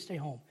me, please stay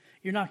home.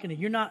 You're not going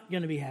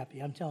to be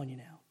happy, I'm telling you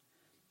now.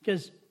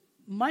 Because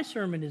my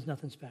sermon is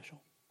nothing special.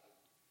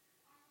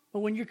 But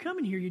when you're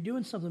coming here, you're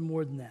doing something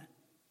more than that.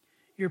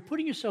 You're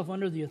putting yourself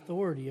under the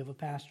authority of a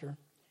pastor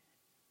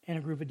and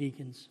a group of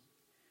deacons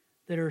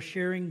that are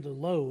sharing the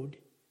load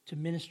to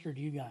minister to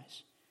you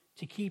guys,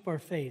 to keep our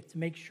faith, to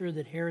make sure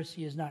that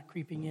heresy is not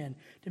creeping in,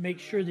 to make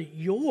sure that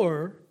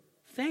your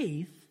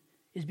faith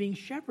is being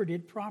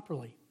shepherded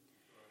properly.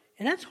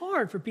 And that's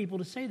hard for people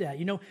to say that.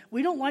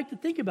 We don't like to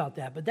think about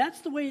that, but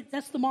that's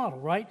the model,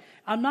 right?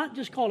 I'm not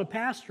just called a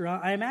pastor.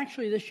 I am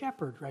actually the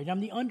shepherd, right? I'm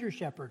the under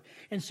shepherd.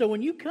 And so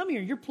when you come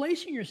here, you're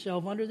placing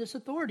yourself under this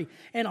authority.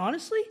 And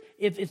honestly,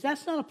 if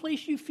that's not a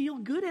place you feel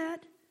good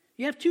at,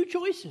 you have two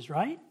choices,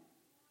 right?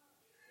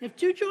 You have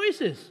two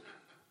choices.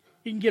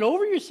 You can get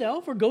over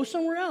yourself or go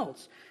somewhere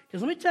else.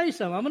 Because let me tell you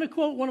something. I'm going to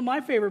quote one of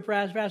my favorite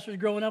pastors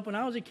growing up when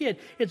I was a kid.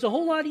 It's a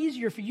whole lot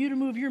easier for you to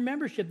move your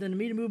membership than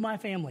me to move my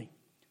family.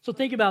 So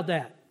think about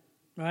that,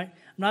 right?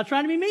 I'm not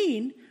trying to be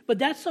mean, but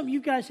that's something you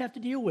guys have to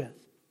deal with.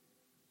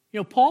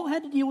 Paul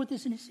had to deal with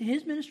this in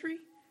his ministry.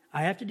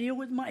 I have to deal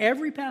with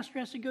every pastor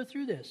has to go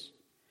through this.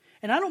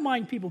 And I don't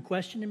mind people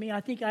questioning me.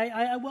 I think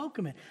I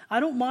welcome it. I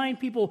don't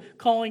mind people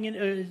calling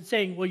in,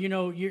 saying, well,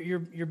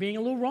 you're being a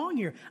little wrong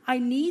here. I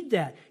need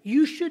that.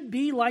 You should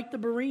be like the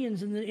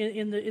Bereans in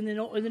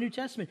the New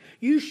Testament.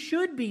 You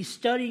should be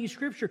studying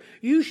Scripture.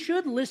 You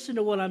should listen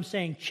to what I'm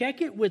saying.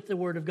 Check it with the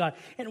Word of God.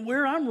 And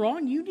where I'm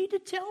wrong, you need to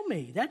tell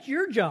me. That's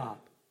your job.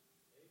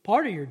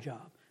 Part of your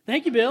job.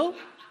 Thank you, Bill.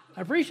 I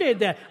appreciate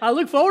that. I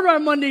look forward to our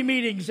Monday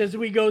meetings as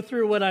we go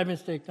through what I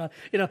mistaked on.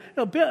 Bill,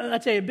 I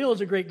tell you, Bill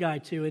is a great guy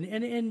too,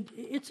 and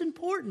it's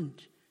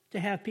important to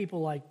have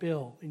people like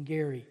Bill and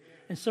Gary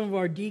and some of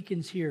our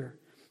deacons here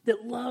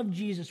that love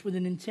Jesus with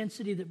an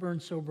intensity that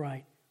burns so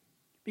bright,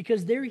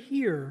 because they're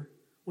here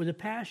with a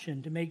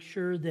passion to make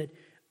sure that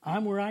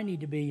I'm where I need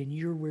to be and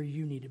you're where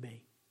you need to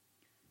be,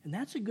 and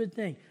that's a good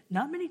thing.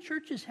 Not many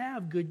churches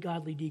have good,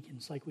 godly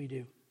deacons like we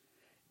do.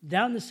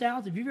 Down in the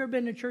South, if you've ever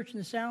been to a church in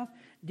the South,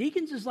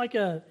 deacons is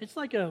it's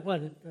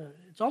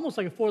almost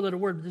like a four-letter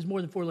word, but there's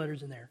more than four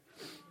letters in there.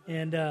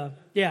 And,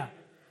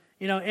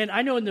 and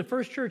I know in the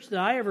first church that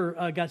I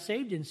ever got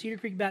saved in, Cedar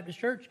Creek Baptist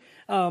Church,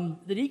 the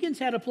deacons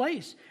had a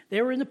place.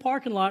 They were in the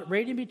parking lot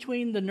right in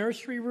between the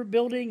nursery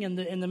building and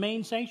the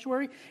main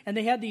sanctuary, and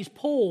they had these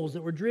poles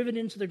that were driven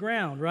into the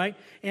ground, right?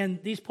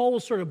 And these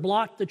poles sort of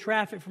blocked the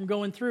traffic from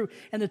going through.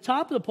 And the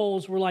top of the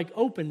poles were like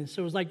open,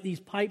 so it was like these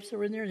pipes that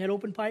were in there and had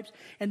open pipes.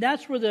 And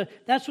that's where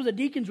the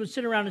deacons would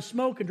sit around and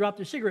smoke and drop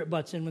their cigarette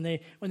butts in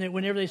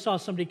whenever they saw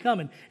somebody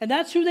coming. And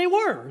that's who they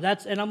were.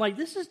 And I'm like,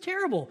 this is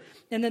terrible.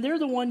 And then they're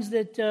the ones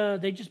that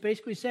they just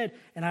basically said,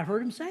 and I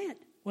heard him say it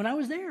when I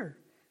was there.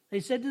 They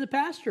said to the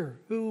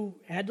pastor who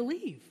had to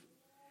leave,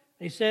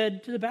 they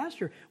said to the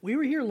pastor, we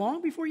were here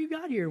long before you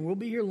got here, and we'll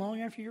be here long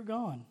after you're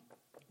gone,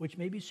 which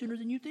may be sooner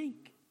than you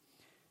think.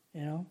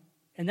 And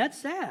that's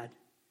sad,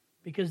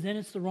 because then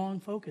it's the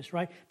wrong focus,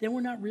 right? Then we're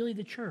not really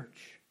the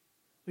church.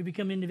 We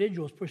become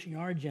individuals pushing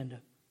our agenda.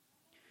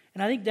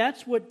 And I think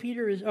that's what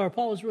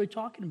Paul is really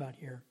talking about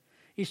here.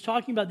 He's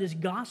talking about this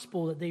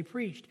gospel that they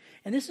preached.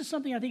 And this is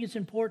something I think is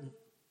important.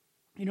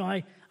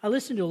 I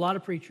listen to a lot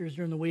of preachers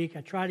during the week.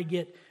 I try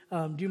to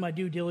do my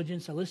due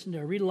diligence. I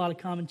read a lot of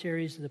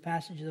commentaries to the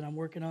passage that I'm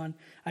working on.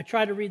 I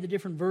try to read the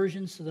different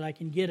versions so that I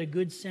can get a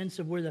good sense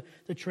of where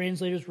the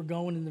translators were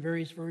going in the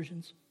various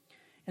versions.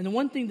 And the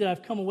one thing that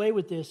I've come away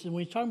with this, and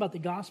when you're talking about the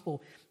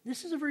gospel,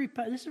 this is a very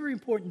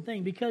important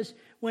thing, because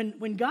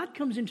when God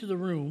comes into the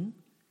room,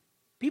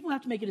 people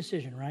have to make a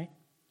decision, right?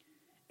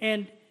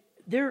 And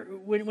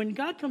when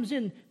God comes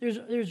in,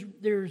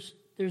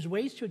 there's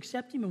ways to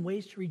accept him and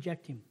ways to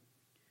reject him.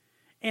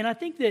 And I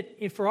think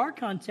that for our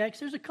context,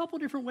 there's a couple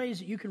different ways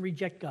that you can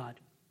reject God.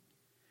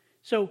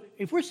 So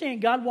if we're saying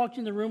God walked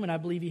in the room, and I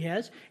believe he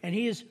has, and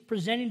he is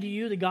presenting to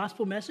you the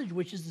gospel message,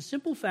 which is the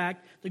simple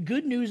fact, the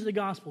good news of the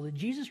gospel, that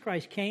Jesus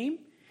Christ came,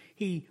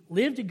 he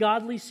lived a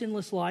godly,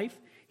 sinless life,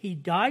 he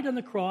died on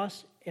the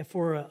cross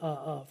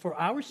for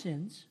our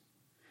sins,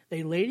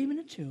 they laid him in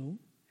a tomb,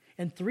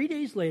 and 3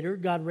 days later,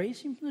 God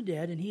raised him from the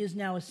dead, and he is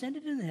now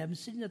ascended into heaven,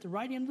 sitting at the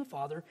right hand of the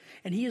Father,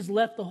 and he has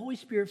left the Holy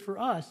Spirit for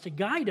us to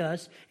guide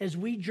us as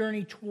we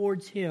journey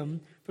towards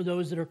him for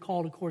those that are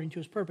called according to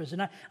his purpose.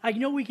 And I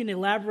know we can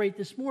elaborate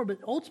this more, but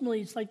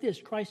ultimately it's like this.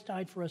 Christ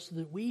died for us so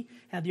that we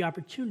have the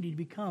opportunity to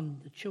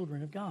become the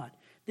children of God.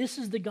 This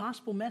is the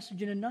gospel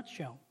message in a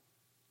nutshell.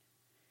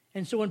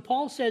 And so when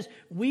Paul says,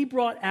 we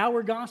brought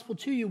our gospel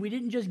to you, we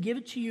didn't just give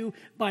it to you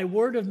by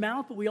word of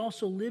mouth, but we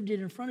also lived it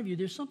in front of you.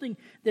 There's something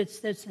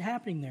that's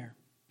happening there.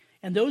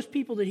 And those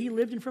people that he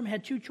lived in front of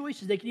had two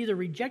choices. They could either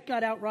reject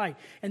God outright,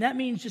 and that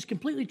means just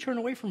completely turn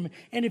away from him.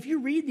 And if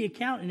you read the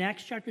account in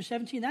Acts chapter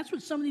 17, that's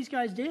what some of these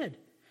guys did.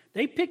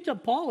 They picked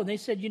up Paul and they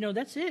said,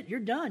 that's it.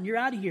 You're done. You're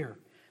out of here.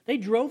 They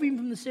drove him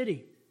from the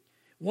city.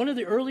 One of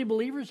the early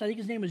believers, I think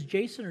his name was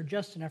Jason or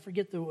Justin, I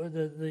forget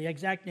the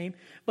exact name,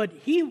 but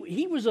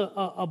he was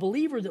a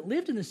believer that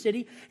lived in the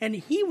city, and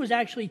he was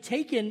actually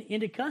taken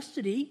into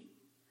custody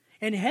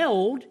and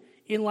held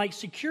in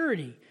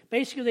security.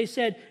 Basically,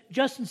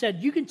 Justin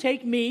said, you can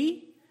take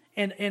me,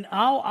 and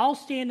I'll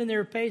stand in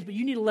their place, but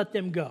you need to let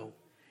them go.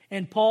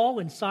 And Paul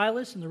and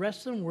Silas and the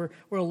rest of them were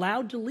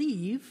allowed to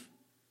leave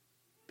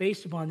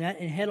based upon that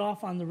and head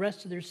off on the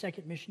rest of their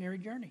second missionary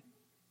journey.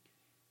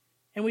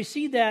 And we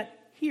see that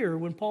here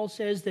when Paul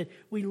says that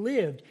we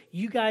lived.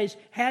 You guys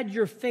had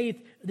your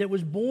faith that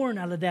was born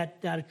out of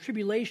that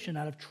tribulation,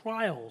 out of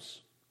trials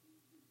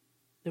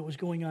that was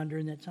going on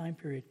during that time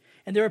period.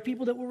 And there are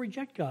people that will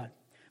reject God.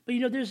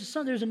 But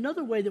there's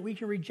another way that we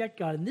can reject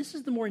God, and this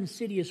is the more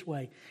insidious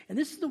way. And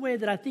this is the way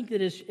that I think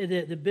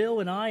that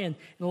Bill and I and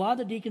a lot of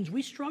the deacons,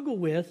 we struggle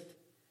with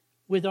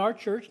our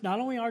church,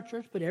 not only our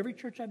church, but every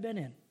church I've been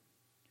in.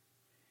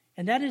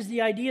 And that is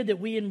the idea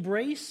that we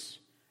embrace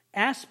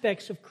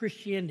aspects of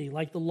Christianity,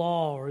 like the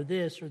law or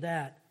this or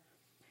that,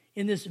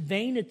 in this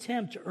vain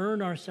attempt to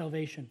earn our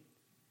salvation.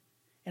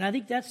 And I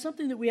think that's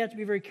something that we have to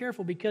be very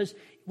careful, because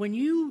when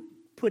you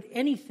put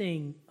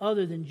anything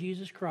other than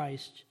Jesus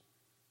Christ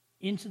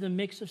into the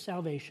mix of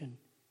salvation,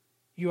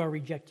 you are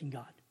rejecting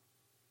God.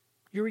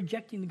 You're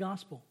rejecting the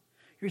gospel.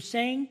 You're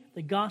saying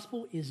the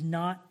gospel is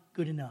not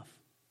good enough.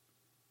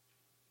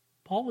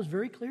 Paul was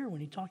very clear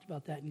when he talked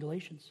about that in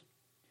Galatians.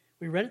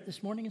 We read it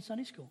this morning in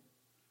Sunday school.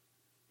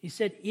 He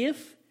said,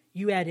 if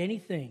you add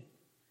anything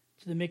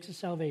to the mix of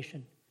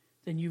salvation,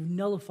 then you've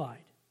nullified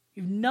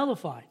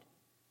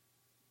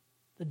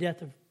the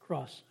death of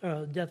Christ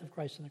on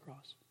the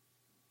cross.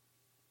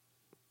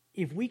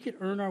 If we could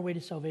earn our way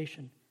to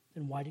salvation,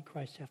 then why did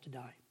Christ have to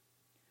die?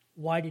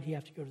 Why did he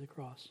have to go to the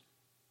cross?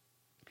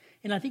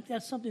 And I think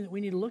that's something that we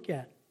need to look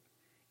at.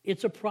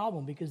 It's a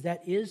problem, because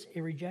that is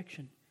a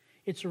rejection.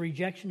 It's a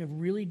rejection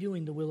of really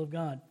doing the will of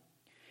God.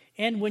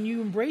 And when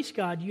you embrace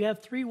God, you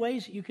have three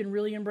ways that you can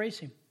really embrace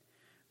him.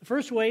 The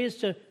first way is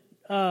to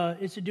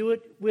do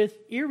it with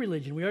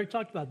irreligion. We already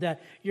talked about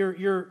that.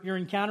 You're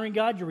encountering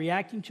God. You're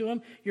reacting to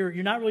him. You're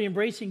not really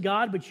embracing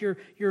God, but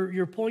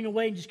you're pulling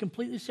away and just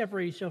completely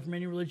separating yourself from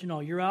any religion at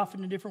all. You're off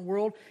in a different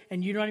world,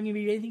 and you're not even going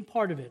to be anything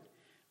part of it.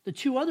 The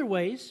two other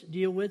ways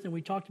deal with, and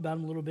we talked about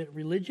them a little bit,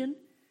 religion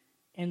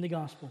and the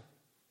gospel.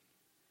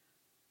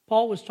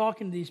 Paul was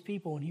talking to these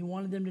people, and he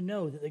wanted them to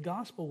know that the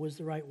gospel was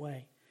the right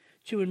way.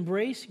 To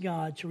embrace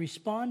God, to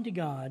respond to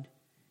God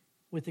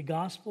with the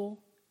gospel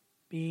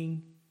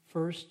being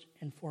first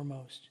and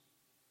foremost.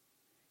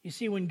 You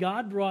see, when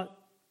God brought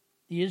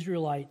the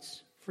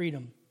Israelites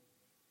freedom,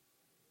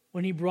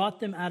 when he brought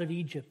them out of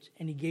Egypt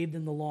and he gave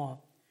them the law,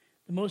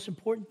 the most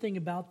important thing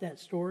about that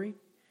story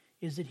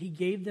is that he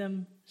gave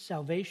them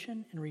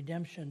salvation and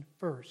redemption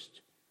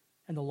first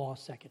and the law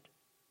second.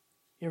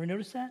 You ever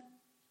notice that?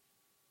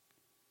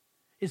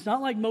 It's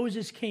not like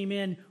Moses came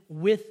in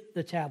with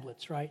the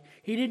tablets, right?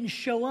 He didn't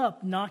show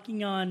up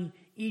knocking on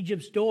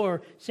Egypt's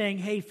door saying,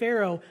 hey,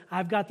 Pharaoh,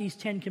 I've got these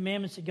 10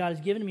 commandments that God has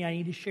given me. I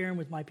need to share them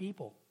with my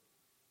people.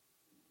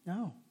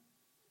 No.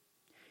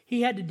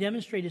 He had to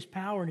demonstrate his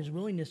power and his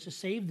willingness to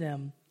save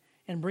them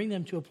and bring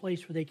them to a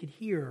place where they could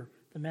hear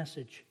the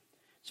message.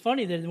 It's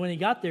funny that when they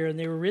got there and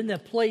they were in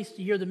that place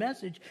to hear the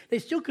message, they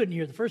still couldn't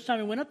hear. The first time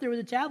they went up there with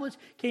the tablets,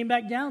 came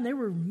back down, they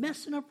were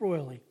messing up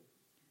royally.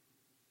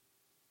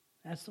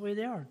 That's the way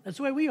they are. That's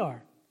the way we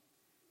are.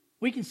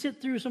 We can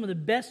sit through some of the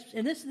best,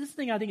 and this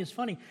thing I think is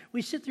funny.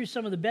 We sit through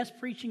some of the best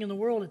preaching in the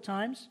world at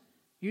times,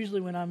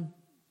 usually when I'm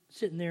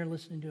sitting there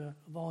listening to a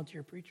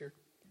volunteer preacher.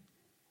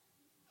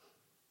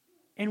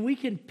 And we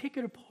can pick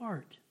it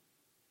apart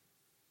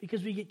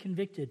because we get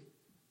convicted.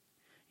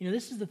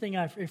 This is the thing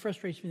it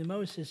frustrates me the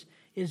most is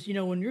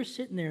when you're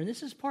sitting there, and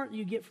this is part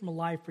you get from a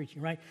live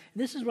preaching, right?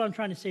 And this is what I'm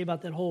trying to say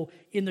about that whole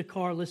in the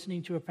car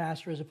listening to a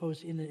pastor as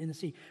opposed to in the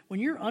seat. When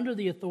you're under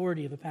the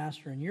authority of a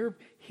pastor and you're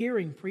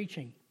hearing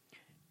preaching,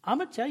 I'm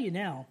going to tell you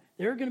now,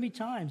 there are going to be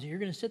times that you're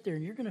going to sit there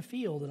and you're going to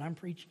feel that I'm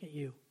preaching at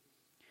you.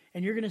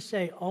 And you're going to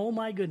say, oh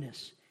my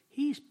goodness,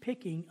 he's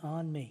picking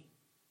on me,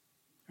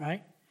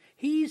 right?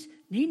 He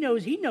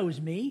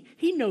knows me.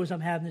 He knows I'm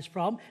having this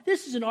problem.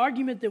 This is an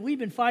argument that we've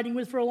been fighting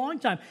with for a long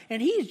time.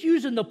 And he's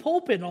using the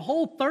pulpit in a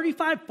whole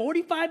 35,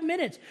 45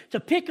 minutes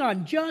to pick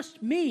on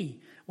just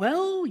me.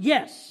 Well,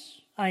 yes,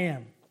 I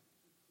am.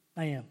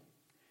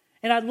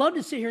 And I'd love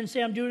to sit here and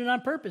say I'm doing it on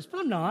purpose,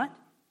 but I'm not.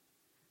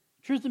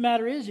 Truth of the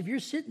matter is, if you're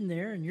sitting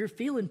there and you're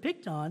feeling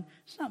picked on,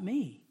 it's not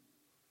me.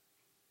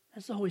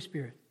 That's the Holy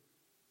Spirit.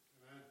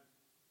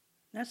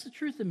 That's the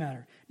truth of the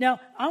matter. Now,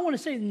 I want to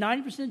say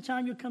 90% of the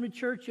time you'll come to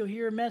church, you'll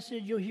hear a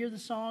message, you'll hear the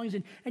songs,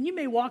 and you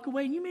may walk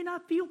away and you may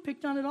not feel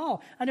picked on at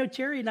all. I know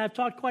Terry and I have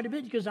talked quite a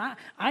bit because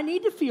I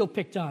need to feel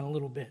picked on a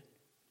little bit.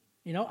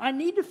 I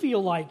need to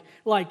feel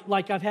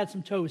like I've had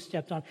some toes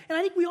stepped on. And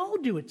I think we all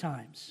do at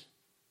times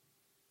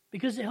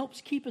because it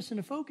helps keep us in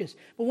the focus.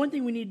 But one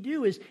thing we need to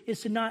do is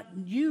to not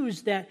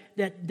use that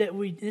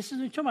we, this is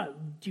what we're talking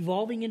about,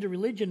 devolving into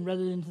religion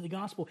rather than into the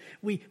gospel.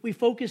 We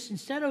focus,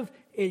 instead of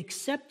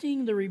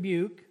accepting the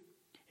rebuke,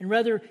 and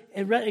rather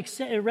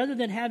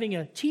than having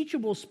a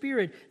teachable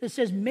spirit that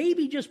says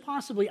maybe just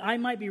possibly I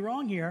might be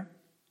wrong here,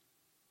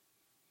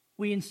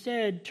 we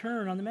instead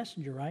turn on the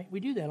messenger, right? We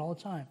do that all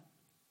the time.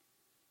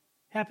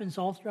 Happens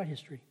all throughout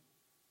history.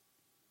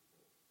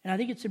 And I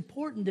think it's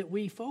important that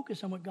we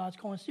focus on what God's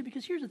calling us to do,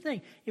 because here's the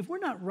thing. If we're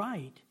not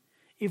right,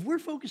 if we're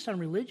focused on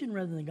religion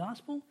rather than the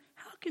gospel,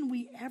 how can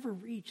we ever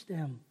reach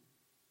them?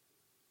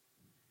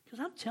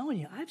 Because I'm telling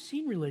you, I've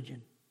seen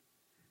religion.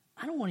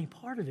 I don't want any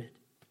part of it.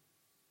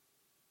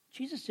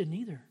 Jesus didn't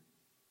either.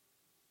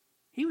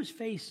 He was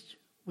faced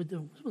with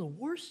some of the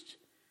worst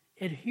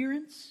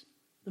adherents,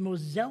 the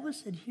most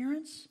zealous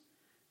adherents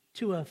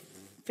to a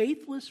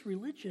faithless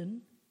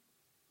religion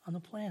on the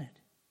planet.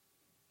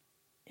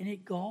 And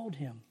it galled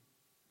him.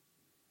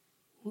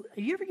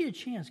 If you ever get a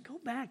chance, go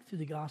back through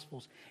the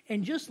Gospels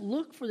and just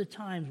look for the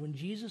times when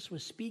Jesus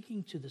was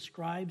speaking to the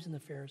scribes and the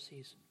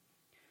Pharisees.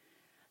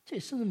 I'll tell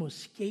you, some of the most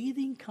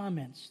scathing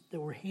comments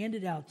that were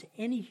handed out to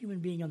any human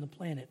being on the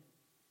planet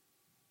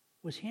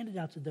was handed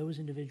out to those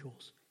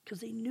individuals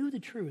because they knew the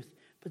truth,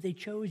 but they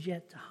chose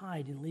yet to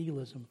hide in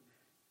legalism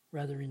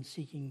rather than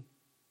seeking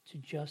to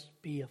just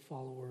be a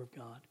follower of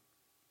God.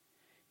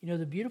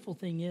 The beautiful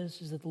thing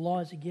is that the law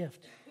is a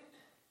gift.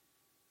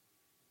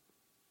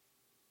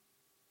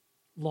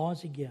 Law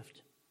is a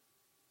gift.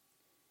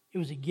 It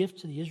was a gift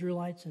to the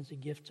Israelites and it's a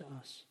gift to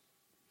us.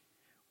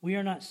 We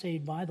are not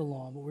saved by the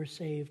law, but we're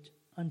saved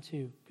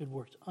unto good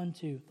works,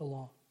 unto the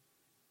law.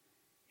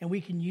 And we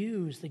can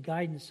use the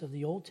guidance of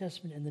the Old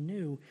Testament and the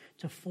New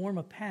to form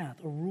a path,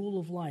 a rule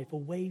of life, a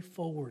way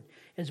forward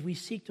as we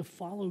seek to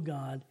follow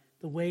God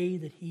the way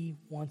that He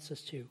wants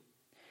us to.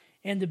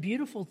 And the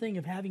beautiful thing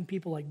of having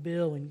people like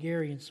Bill and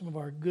Gary and some of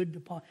our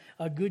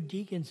good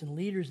deacons and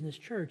leaders in this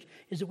church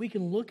is that we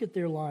can look at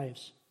their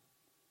lives.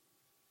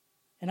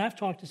 And I've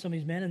talked to some of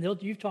these men,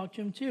 and you've talked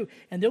to them too,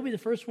 and they'll be the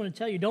first one to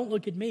tell you, don't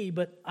look at me,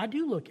 but I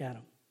do look at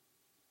them.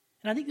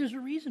 And I think there's a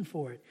reason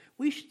for it.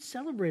 We should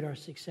celebrate our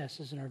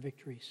successes and our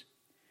victories.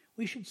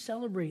 We should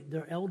celebrate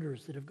the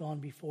elders that have gone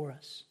before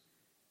us.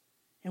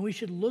 And we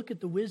should look at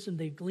the wisdom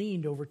they've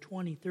gleaned over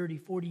 20, 30,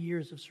 40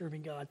 years of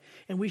serving God.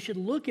 And we should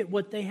look at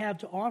what they have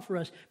to offer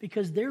us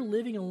because they're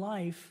living a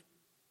life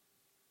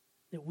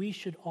that we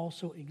should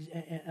also,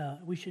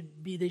 they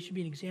should be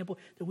an example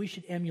that we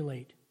should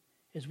emulate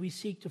as we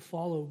seek to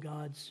follow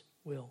God's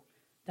will.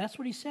 That's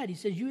what he said. He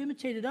says, you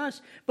imitated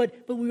us, but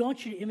we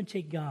want you to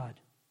imitate God.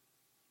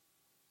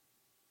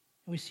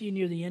 And we see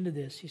near the end of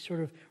this, he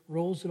sort of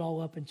rolls it all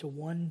up into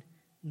one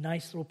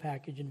nice little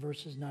package in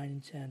verses 9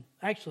 and 10.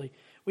 Actually,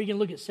 we can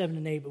look at 7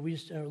 and 8, but we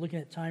just are looking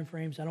at time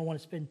frames. I don't want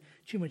to spend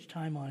too much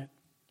time on it.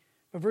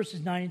 But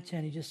verses 9 and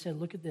 10, he just said,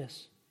 look at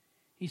this.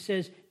 He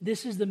says,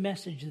 this is the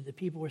message that the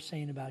people are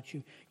saying about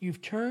you.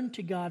 You've turned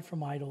to God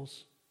from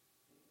idols.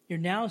 You're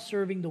now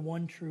serving the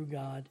one true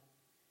God.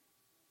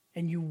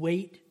 And you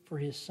wait for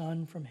his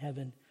Son from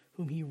heaven,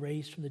 whom he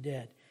raised from the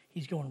dead.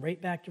 He's going right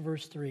back to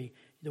verse 3.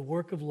 The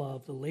work of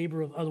love, the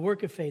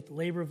work of faith, the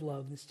labor of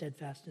love, and the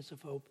steadfastness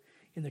of hope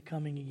in the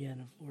coming again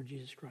of Lord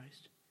Jesus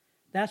Christ.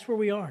 That's where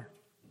we are.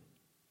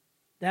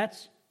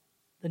 That's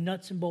the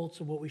nuts and bolts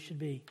of what we should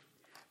be.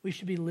 We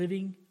should be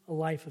living a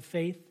life of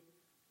faith,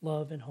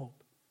 love, and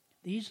hope.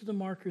 These are the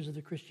markers of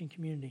the Christian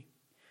community.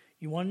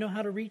 You want to know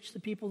how to reach the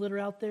people that are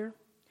out there?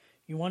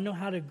 You want to know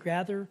how to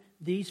gather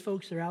these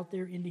folks that are out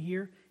there into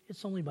here?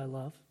 It's only by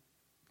love.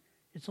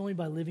 It's only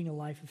by living a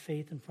life of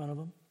faith in front of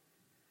them.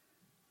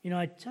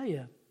 I tell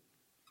you,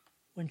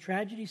 when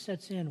tragedy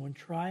sets in, when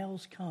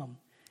trials come,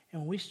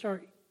 and when we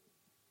start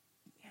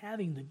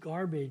having the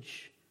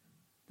garbage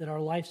that our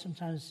life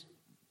sometimes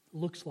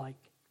looks like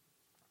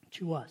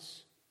to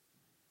us,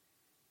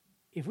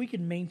 if we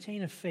can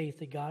maintain a faith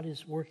that God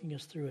is working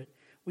us through it,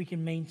 we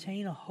can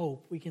maintain a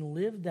hope, we can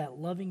live that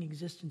loving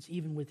existence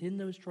even within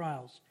those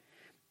trials.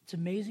 It's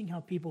amazing how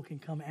people can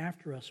come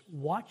after us,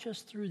 watch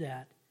us through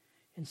that,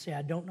 and say,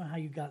 I don't know how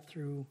you got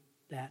through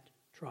that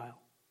trial.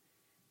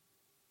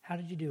 How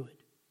did you do it?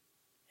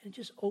 And it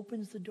just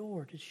opens the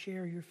door to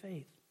share your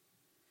faith.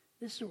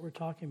 This is what we're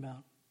talking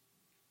about.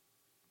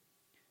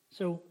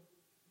 So,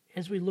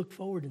 as we look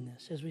forward in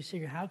this, as we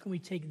say, how can we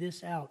take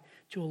this out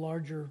to a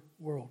larger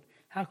world?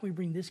 How can we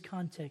bring this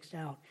context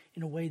out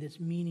in a way that's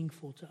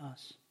meaningful to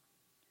us?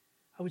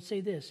 I would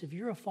say this, if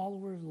you're a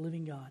follower of the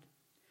living God,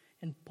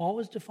 and Paul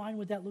has defined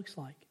what that looks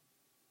like,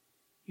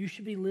 you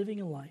should be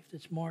living a life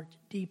that's marked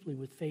deeply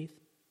with faith,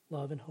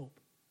 love, and hope.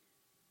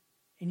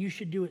 And you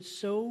should do it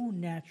so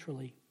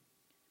naturally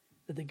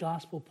that the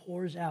gospel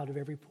pours out of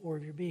every pore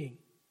of your being.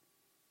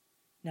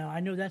 Now, I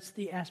know that's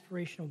the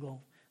aspirational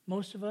goal.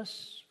 Most of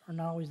us are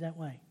not always that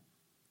way.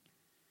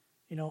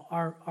 You know,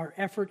 our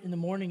effort in the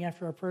morning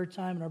after our prayer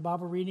time and our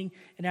Bible reading,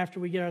 and after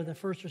we get out of the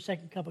first or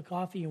second cup of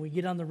coffee and we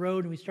get on the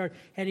road and we start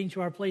heading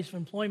to our place of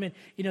employment,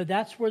 you know,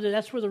 that's where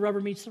the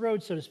rubber meets the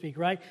road, so to speak,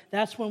 right?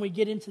 That's when we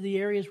get into the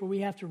areas where we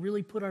have to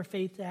really put our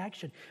faith to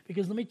action.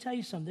 Because let me tell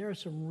you something, there are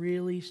some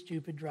really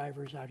stupid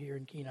drivers out here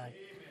in Kenai. Amen.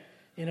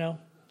 You know,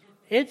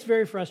 it's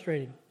very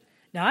frustrating.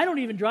 Now, I don't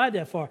even drive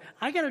that far.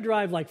 I got to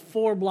drive like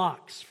 4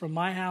 blocks from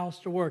my house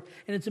to work.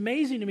 And it's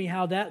amazing to me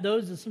how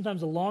those are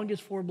sometimes the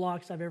longest 4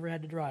 blocks I've ever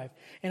had to drive.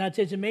 And I'd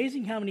say it's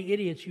amazing how many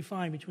idiots you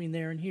find between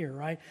there and here,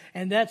 right?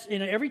 And that's, you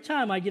know, every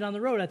time I get on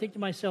the road, I think to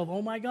myself,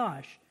 oh my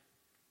gosh,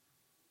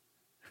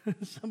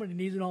 somebody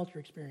needs an altar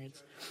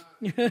experience.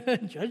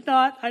 Judge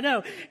not, I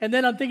know. And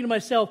then I'm thinking to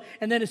myself,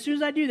 and then as soon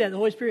as I do that, the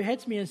Holy Spirit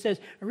hits me and says,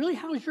 really,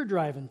 how's your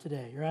driving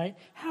today, right?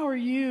 How are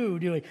you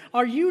doing?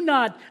 Are you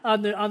not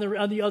on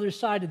the other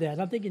side of that?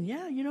 And I'm thinking,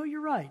 yeah, you know,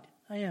 you're right.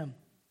 I am.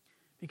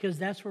 Because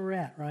that's where we're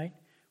at, right?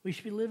 We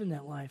should be living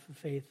that life of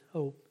faith,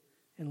 hope,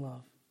 and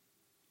love.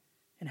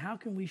 And how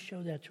can we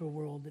show that to a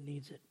world that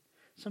needs it?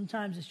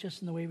 Sometimes it's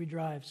just in the way we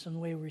drive, some the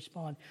way we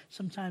respond.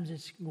 Sometimes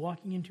it's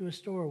walking into a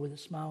store with a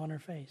smile on our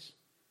face.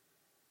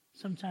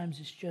 Sometimes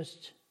it's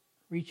just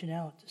reaching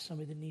out to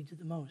somebody that needs it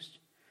the most.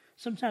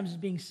 Sometimes it's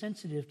being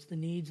sensitive to the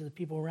needs of the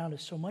people around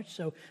us, so much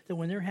so that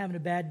when they're having a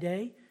bad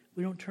day,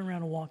 we don't turn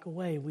around and walk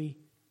away. We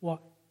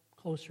walk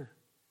closer.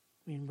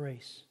 We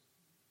embrace.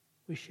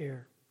 We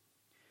share.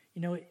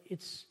 You know,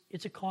 it's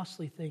a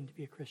costly thing to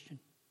be a Christian.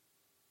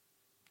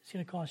 It's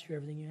going to cost you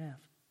everything you have.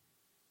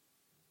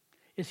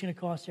 It's going to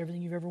cost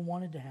everything you've ever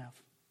wanted to have.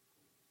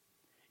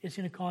 It's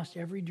going to cost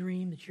every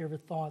dream that you ever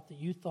thought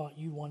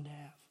you wanted to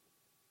have.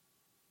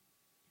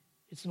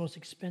 It's the most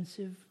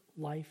expensive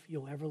life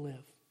you'll ever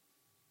live.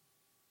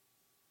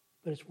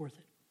 But it's worth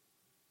it.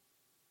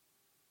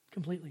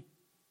 Completely.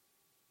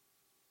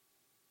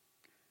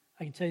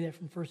 I can tell you that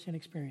from firsthand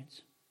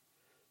experience.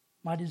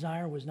 My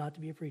desire was not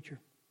to be a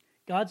preacher.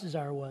 God's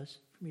desire was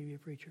for me to be a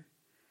preacher.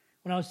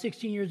 When I was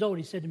 16 years old,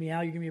 he said to me,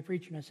 Al, you're going to be a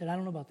preacher. And I said, I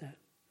don't know about that. And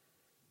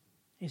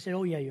he said,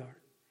 oh, yeah, you are.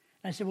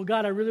 And I said, well,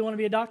 God, I really want to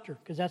be a doctor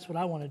because that's what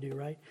I want to do,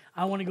 right?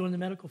 I want to go in the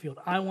medical field.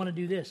 I want to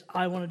do this.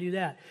 I want to do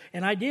that.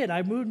 And I did.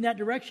 I moved in that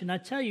direction. I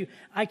tell you,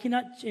 I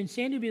cannot, and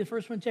Sandy will be the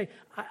first one to tell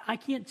you, I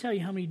can't tell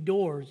you how many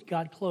doors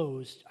God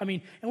closed. I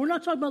mean, and we're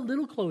not talking about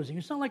little closing.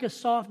 It's not like a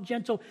soft,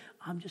 gentle,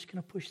 I'm just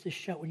going to push this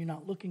shut when you're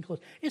not looking close.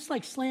 It's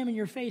like slamming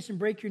your face and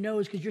break your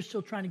nose because you're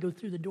still trying to go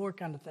through the door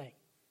kind of thing.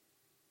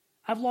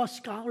 I've lost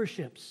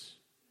scholarships.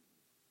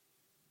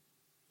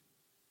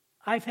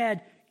 I've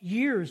had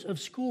years of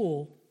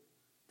school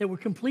that were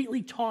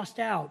completely tossed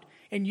out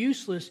and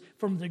useless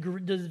from the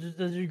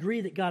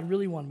degree that God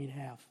really wanted me to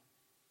have.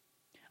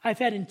 I've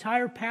had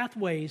entire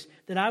pathways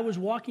that I was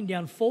walking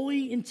down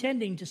fully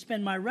intending to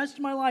spend my rest of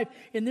my life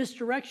in this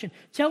direction,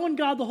 telling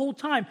God the whole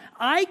time,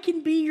 I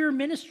can be your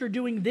minister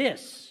doing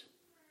this.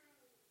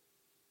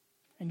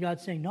 And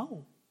God's saying,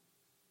 no.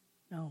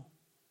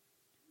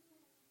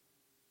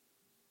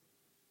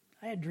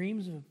 I had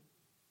dreams of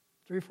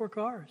 3 or 4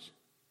 cars,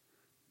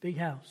 big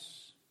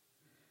house.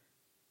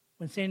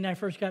 When Sandy and I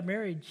first got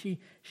married, she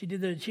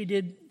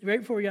did right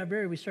before we got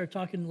married, we started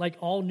talking like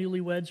all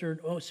newlyweds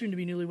or soon to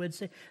be newlyweds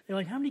say, they're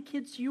like, how many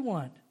kids do you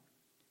want?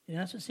 And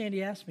that's what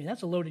Sandy asked me.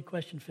 That's a loaded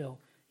question, Phil.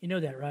 You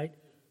know that, right?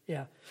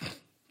 Yeah.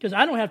 Because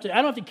I don't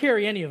have to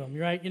carry any of them,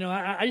 right? You know,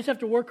 I just have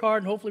to work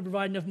hard and hopefully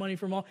provide enough money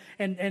for them all.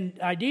 And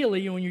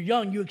ideally, when you're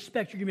young, you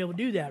expect you're going to be able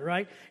to do that,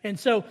 right? And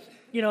so,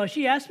 you know,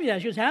 she asked me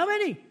that. She goes, how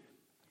many?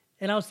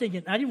 And I was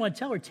thinking, I didn't want to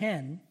tell her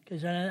 10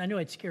 because I knew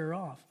I'd scare her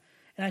off.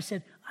 And I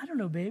said, I don't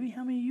know, baby,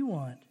 how many do you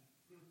want?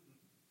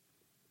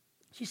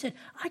 She said,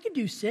 I could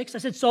do 6. I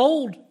said,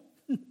 sold.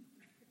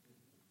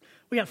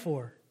 We got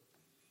 4.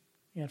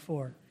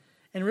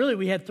 And really,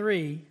 we had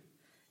 3.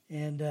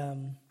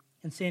 And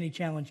Sandy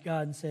challenged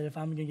God and said, if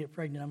I'm going to get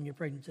pregnant, I'm going to get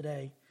pregnant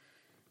today.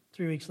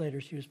 3 weeks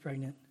later, she was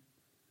pregnant.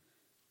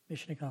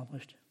 Mission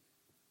accomplished.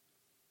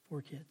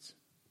 4 kids.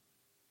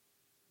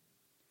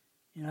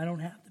 And I don't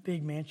have the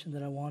big mansion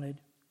that I wanted.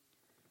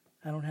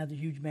 I don't have the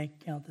huge bank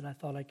account that I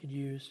thought I could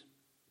use.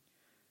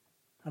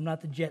 I'm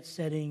not the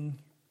jet-setting,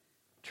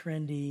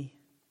 trendy,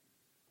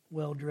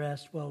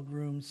 well-dressed,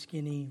 well-groomed,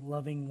 skinny,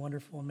 loving,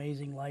 wonderful,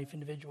 amazing life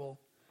individual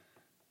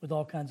with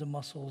all kinds of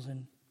muscles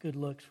and good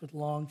looks, with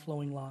long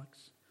flowing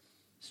locks,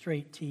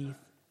 straight teeth.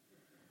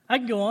 I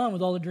can go on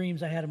with all the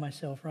dreams I had of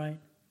myself, right?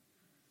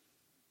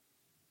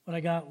 What I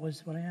got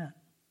was what I had.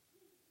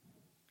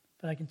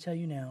 But I can tell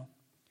you now,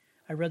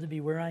 I'd rather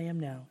be where I am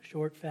now,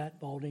 short,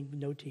 fat, balding, with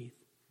no teeth,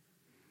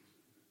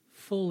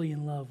 fully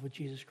in love with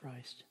Jesus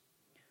Christ,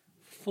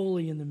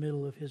 fully in the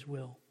middle of His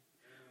will,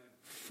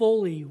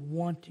 fully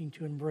wanting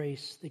to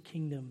embrace the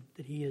kingdom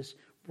that He has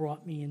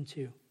brought me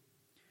into,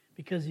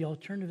 because the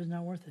alternative is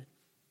not worth it.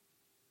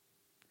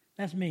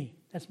 That's me.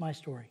 That's my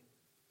story.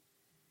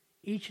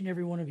 Each and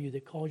every one of you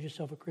that calls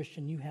yourself a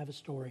Christian, you have a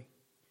story.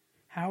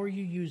 How are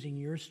you using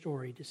your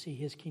story to see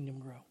His kingdom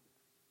grow?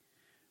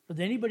 With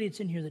anybody that's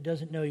in here that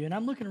doesn't know you, and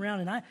I'm looking around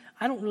and I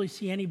don't really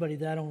see anybody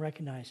that I don't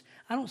recognize.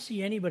 I don't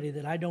see anybody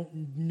that I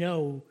don't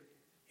know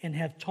and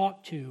have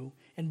talked to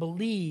and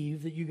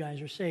believe that you guys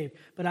are saved.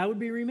 But I would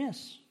be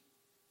remiss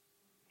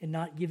in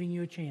not giving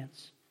you a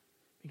chance.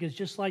 Because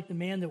just like the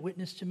man that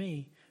witnessed to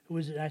me,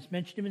 I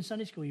mentioned him in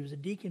Sunday school, he was a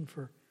deacon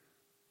for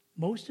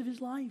most of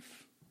his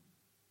life.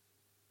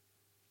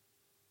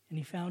 And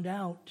he found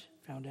out,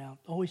 the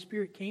Holy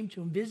Spirit came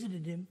to him,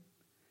 visited him,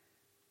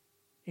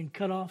 in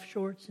cut-off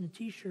shorts and a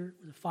T-shirt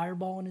with a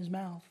fireball in his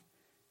mouth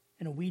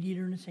and a weed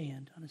eater in his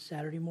hand on a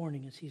Saturday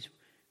morning as he's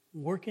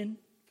working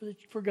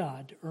for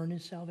God to earn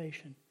his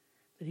salvation,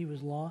 that he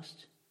was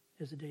lost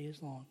as the day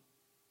is long.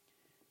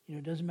 You know,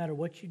 it doesn't matter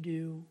what you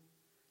do,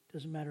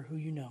 doesn't matter who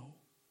you know,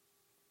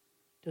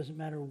 doesn't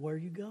matter where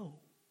you go.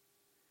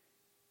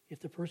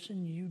 If the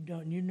person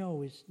you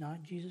know is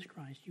not Jesus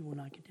Christ, you will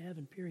not get to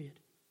heaven,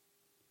 period.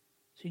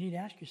 So you need to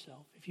ask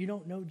yourself, if you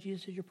don't know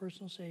Jesus as your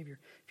personal Savior,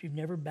 if you've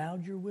never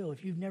bowed your will,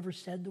 if you've never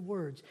said the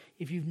words,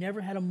 if you've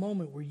never had a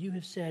moment where you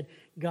have said,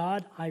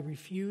 God, I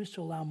refuse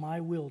to allow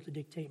my will to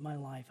dictate my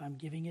life. I'm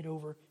giving it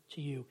over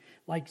to you.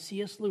 Like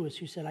C.S. Lewis,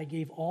 who said, I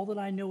gave all that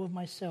I know of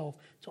myself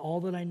to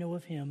all that I know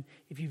of Him.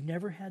 If you've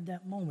never had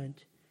that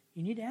moment,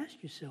 you need to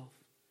ask yourself,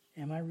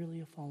 am I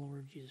really a follower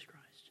of Jesus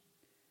Christ?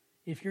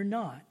 If you're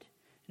not,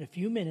 in a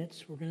few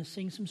minutes, we're going to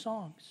sing some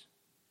songs.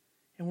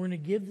 And we're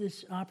going to give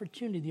this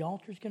opportunity. The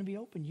altar is going to be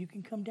open. You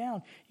can come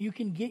down. You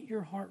can get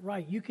your heart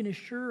right. You can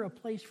assure a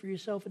place for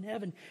yourself in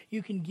heaven.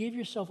 You can give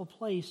yourself a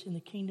place in the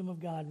kingdom of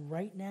God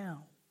right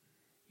now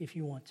if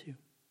you want to.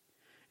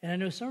 And I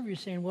know some of you are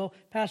saying, well,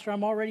 Pastor,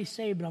 I'm already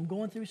saved, but I'm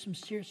going through some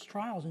serious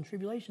trials and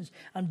tribulations.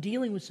 I'm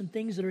dealing with some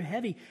things that are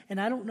heavy, and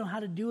I don't know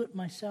how to do it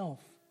myself.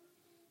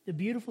 The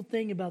beautiful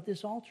thing about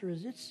this altar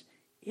is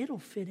it'll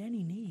fit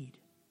any need.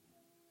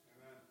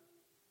 Amen.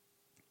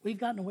 We've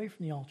gotten away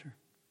from the altar.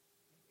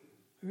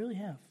 We really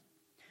have.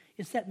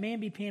 It's that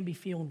mamby-pamby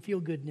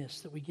feel-goodness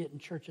that we get in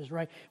churches,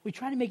 right? We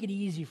try to make it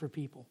easy for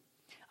people.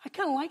 I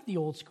kind of like the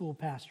old school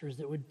pastors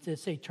that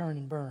say turn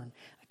and burn.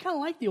 I kind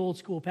of like the old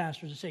school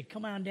pastors that say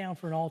come on down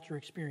for an altar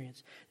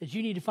experience, that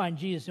you need to find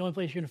Jesus. The only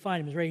place you're going to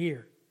find Him is right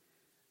here.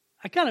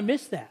 I kind of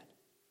miss that,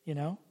 you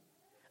know.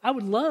 I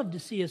would love to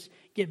see us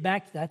get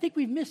back to that. I think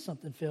we've missed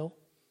something, Phil.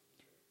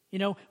 You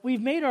know, we've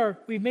made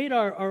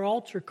our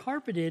altar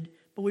carpeted,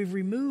 but we've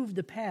removed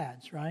the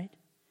pads, right?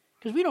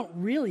 Because we don't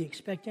really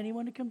expect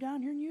anyone to come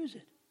down here and use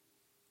it.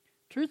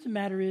 Truth of the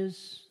matter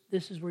is,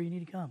 this is where you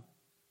need to come.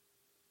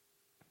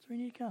 That's where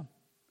you need to come.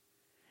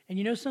 And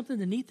you know something?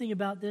 The neat thing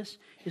about this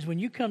is when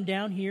you come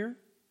down here,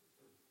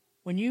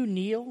 when you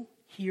kneel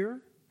here,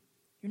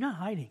 you're not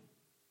hiding.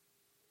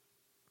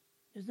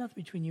 There's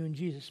nothing between you and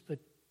Jesus but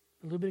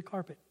a little bit of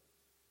carpet.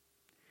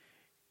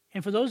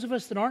 And for those of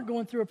us that aren't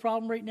going through a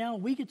problem right now,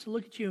 we get to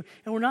look at you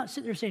and we're not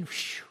sitting there saying,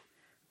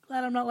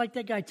 glad I'm not like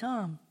that guy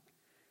Tom.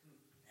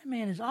 That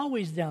man is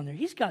always down there.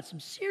 He's got some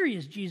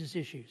serious Jesus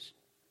issues.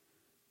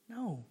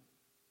 No.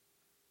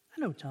 I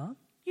know Tom.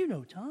 You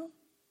know Tom.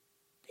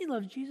 He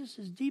loves Jesus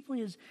as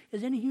deeply as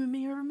any human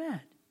being ever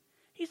met.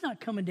 He's not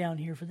coming down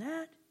here for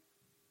that.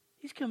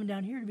 He's coming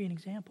down here to be an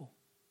example.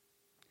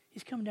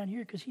 He's coming down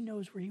here because he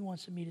knows where he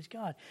wants to meet his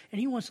God.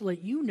 And he wants to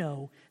let you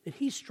know that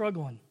he's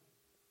struggling.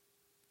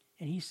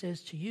 And he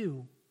says to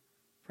you,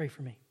 pray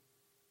for me.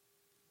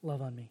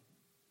 Love on me.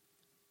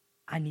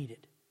 I need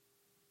it.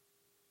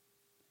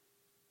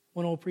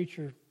 One old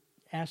preacher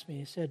asked me,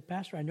 he said,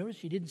 Pastor, I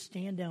noticed you didn't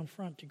stand down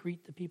front to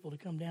greet the people to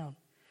come down.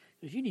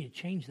 Because you need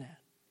to change that.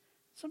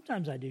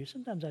 Sometimes I do.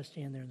 Sometimes I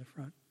stand there in the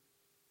front.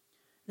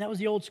 And that was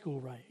the old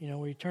school, right? You know,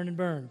 where you turn and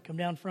burn, come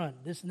down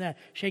front, this and that.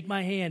 Shake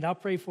my hand, I'll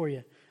pray for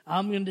you.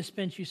 I'm going to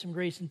dispense you some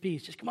grace and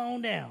peace. Just come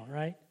on down,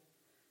 right?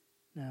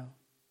 No.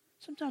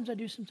 Sometimes I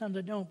do, sometimes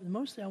I don't. But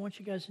mostly I want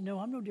you guys to know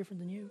I'm no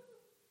different than you.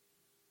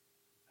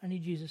 I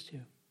need Jesus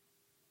too.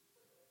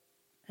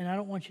 And I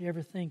don't want you to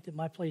ever think that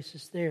my place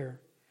is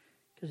there.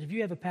 Because if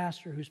you have a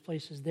pastor whose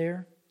place is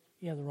there,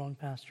 you have the wrong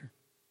pastor.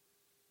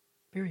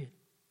 Period.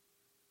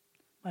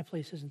 My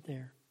place isn't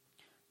there.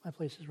 My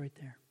place is right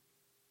there,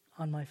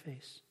 on my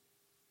face.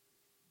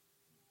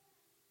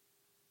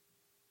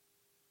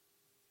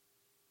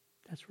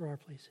 That's where our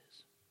place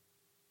is.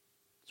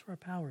 That's where our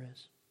power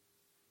is.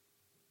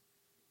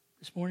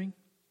 This morning,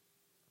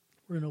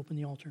 we're going to open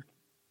the altar.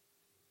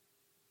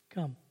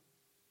 Come.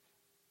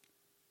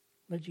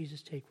 Let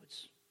Jesus take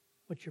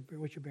what you're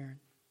bearing,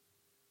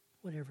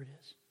 whatever it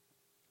is.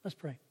 Let's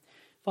pray.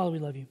 Father, we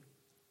love you.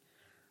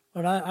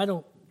 Lord, I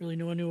don't really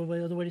know any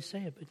other way to say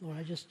it, but Lord,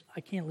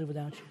 I can't live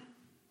without you.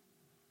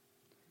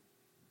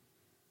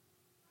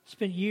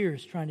 Spent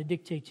years trying to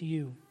dictate to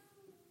you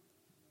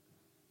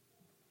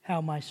how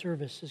my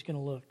service is going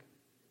to look.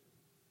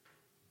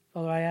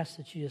 Father, I ask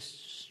that you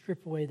just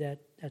strip away that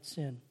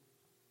sin.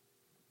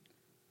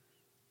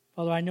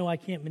 Father, I know I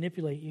can't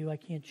manipulate you. I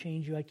can't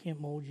change you. I can't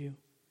mold you.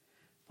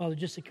 Father,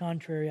 just the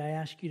contrary, I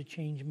ask you to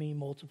change me,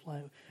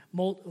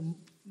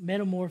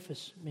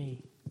 metamorphose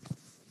me.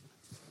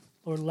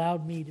 Lord, allow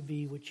me to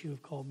be what you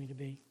have called me to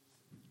be.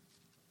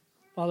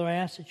 Father, I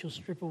ask that you'll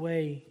strip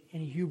away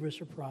any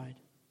hubris or pride.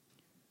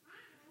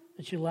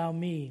 That you allow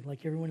me,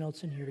 like everyone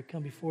else in here, to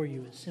come before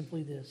you as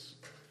simply this,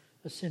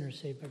 a sinner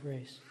saved by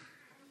grace.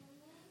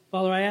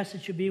 Father, I ask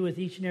that you'll be with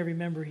each and every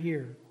member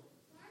here.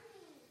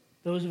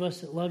 Those of us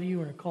that love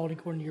you and are called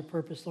according to your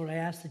purpose, Lord, I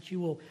ask that you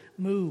will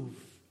move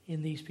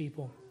in these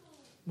people.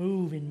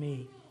 Move in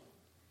me.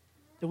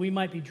 That we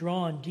might be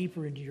drawn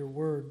deeper into your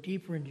word,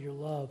 deeper into your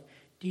love,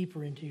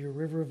 deeper into your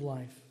river of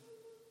life.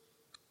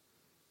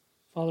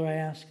 Father, I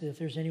ask that if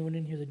there's anyone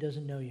in here that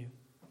doesn't know you,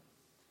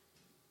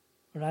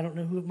 Lord, I don't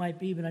know who it might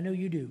be, but I know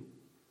you do.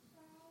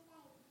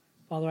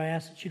 Father, I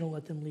ask that you don't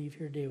let them leave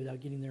here today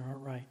without getting their heart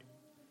right.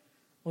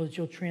 Lord, that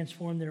you'll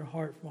transform their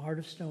heart from a heart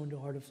of stone to a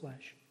heart of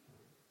flesh.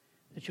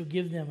 That you'll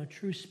give them a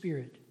true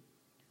spirit,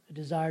 a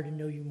desire to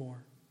know you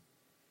more.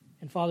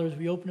 And Father, as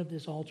we open up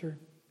this altar,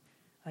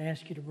 I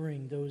ask you to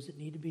bring those that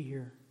need to be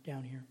here,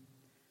 down here,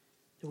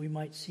 that we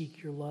might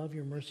seek your love,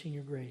 your mercy, and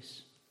your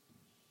grace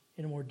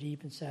in a more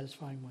deep and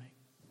satisfying way.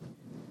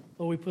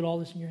 Lord, we put all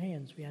this in your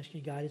hands. We ask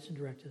you to guide us and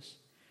direct us.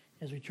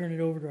 As we turn it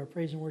over to our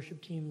praise and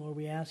worship team, Lord,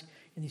 we ask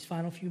in these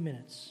final few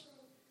minutes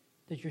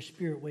that your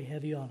spirit weigh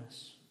heavy on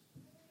us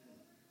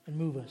and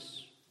move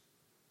us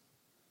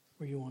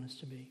where you want us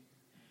to be.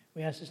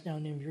 We ask this now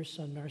in the name of your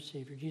Son and our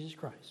Savior, Jesus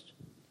Christ.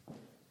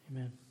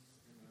 Amen.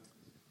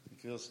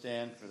 If you'll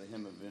stand for the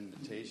hymn of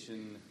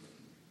invitation.